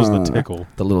the tickle.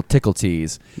 The little tickle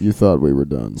tease. You thought we were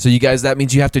done. So you guys, that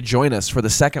means you have to join us for the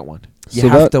second one. You So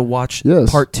have that- to watch yes.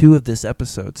 part 2 of this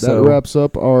episode. That So wraps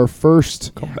up our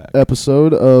first Comeback.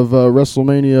 episode of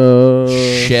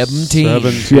WrestleMania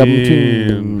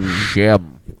 17. Sheb.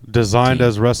 Designed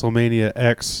as WrestleMania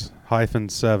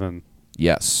X-7.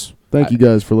 Yes. Thank you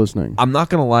guys for listening. I'm not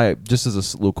going to lie, just as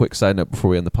a little quick side note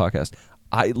before we end the podcast,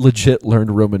 I legit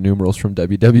learned Roman numerals from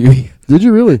WWE. Did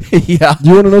you really? Yeah.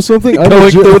 You want to know something?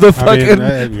 Going through the I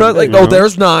mean, fucking... like, you know.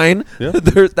 there's 9. Yeah.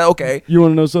 There's okay. You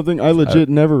want to know something? I legit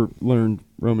never learned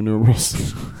Roman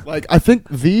numerals. Like, I think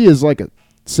V is like a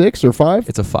 6 or 5.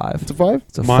 It's a 5. It's a 5?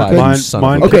 It's a Mine, 5. you son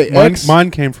of a Okay, bitch.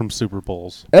 mine came from Super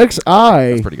Bowls. XI.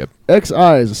 That's pretty good.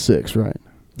 XI is a 6, right?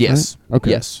 Yes. Right?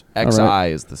 Okay. Yes. All XI right.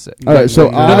 is the 6. All right, so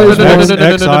no, I no, is no, no, one- no, no,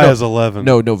 no, XI no, no. is 11.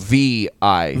 No,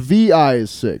 VI. VI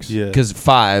is 6. Yeah. Because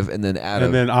 5 and then add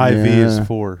And a... then IV is Yeah.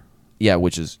 4. Yeah,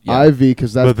 which is... Yeah. IV,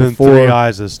 because that's But then before. 3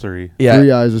 I's is 3. Yeah.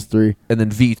 3 I's is 3. And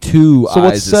then V2 So what's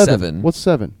I's is 7? 7. What's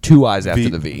 7? 2 I's after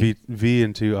the V. V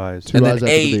and 2 I's. 2 And I's then after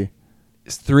the 8 V.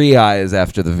 is 3 I's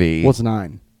after the V. What's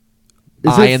 9?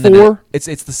 Is I it and then 4? it's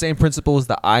the same principle as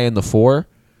the I and the 4.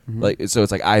 Mm-hmm. Like so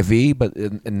it's like IV, but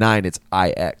in 9 it's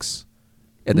IX.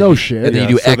 And No you, shit. And then Yeah,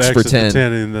 you do so X the for is the 10.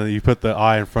 10, and then you put the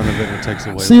I in front of it, and it takes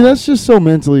away. See, one. that's just so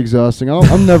mentally exhausting.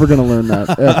 I'm never going to learn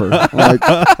that, ever. Like,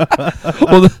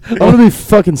 Well, I'm going to be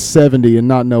fucking 70 and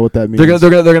not know what that means. they're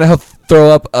gonna have throw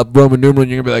up a Roman numeral,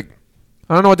 and you're gonna be like,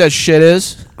 I don't know what that shit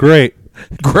is. great.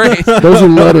 Great. Those are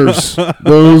letters.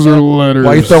 Those are letters.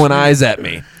 Why are you throwing eyes at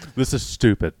me? This is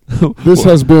stupid. This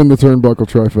has been the Turnbuckle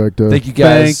Trifecta. Thank you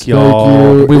guys. Thank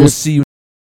y'all. you. We will If- see you.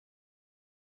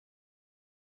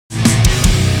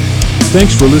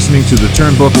 Thanks for listening to the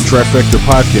Turnbuckle Trifecta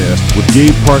podcast with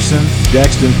Gabe Parson,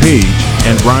 Daxton Page,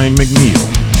 and Ryan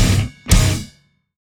McNeil.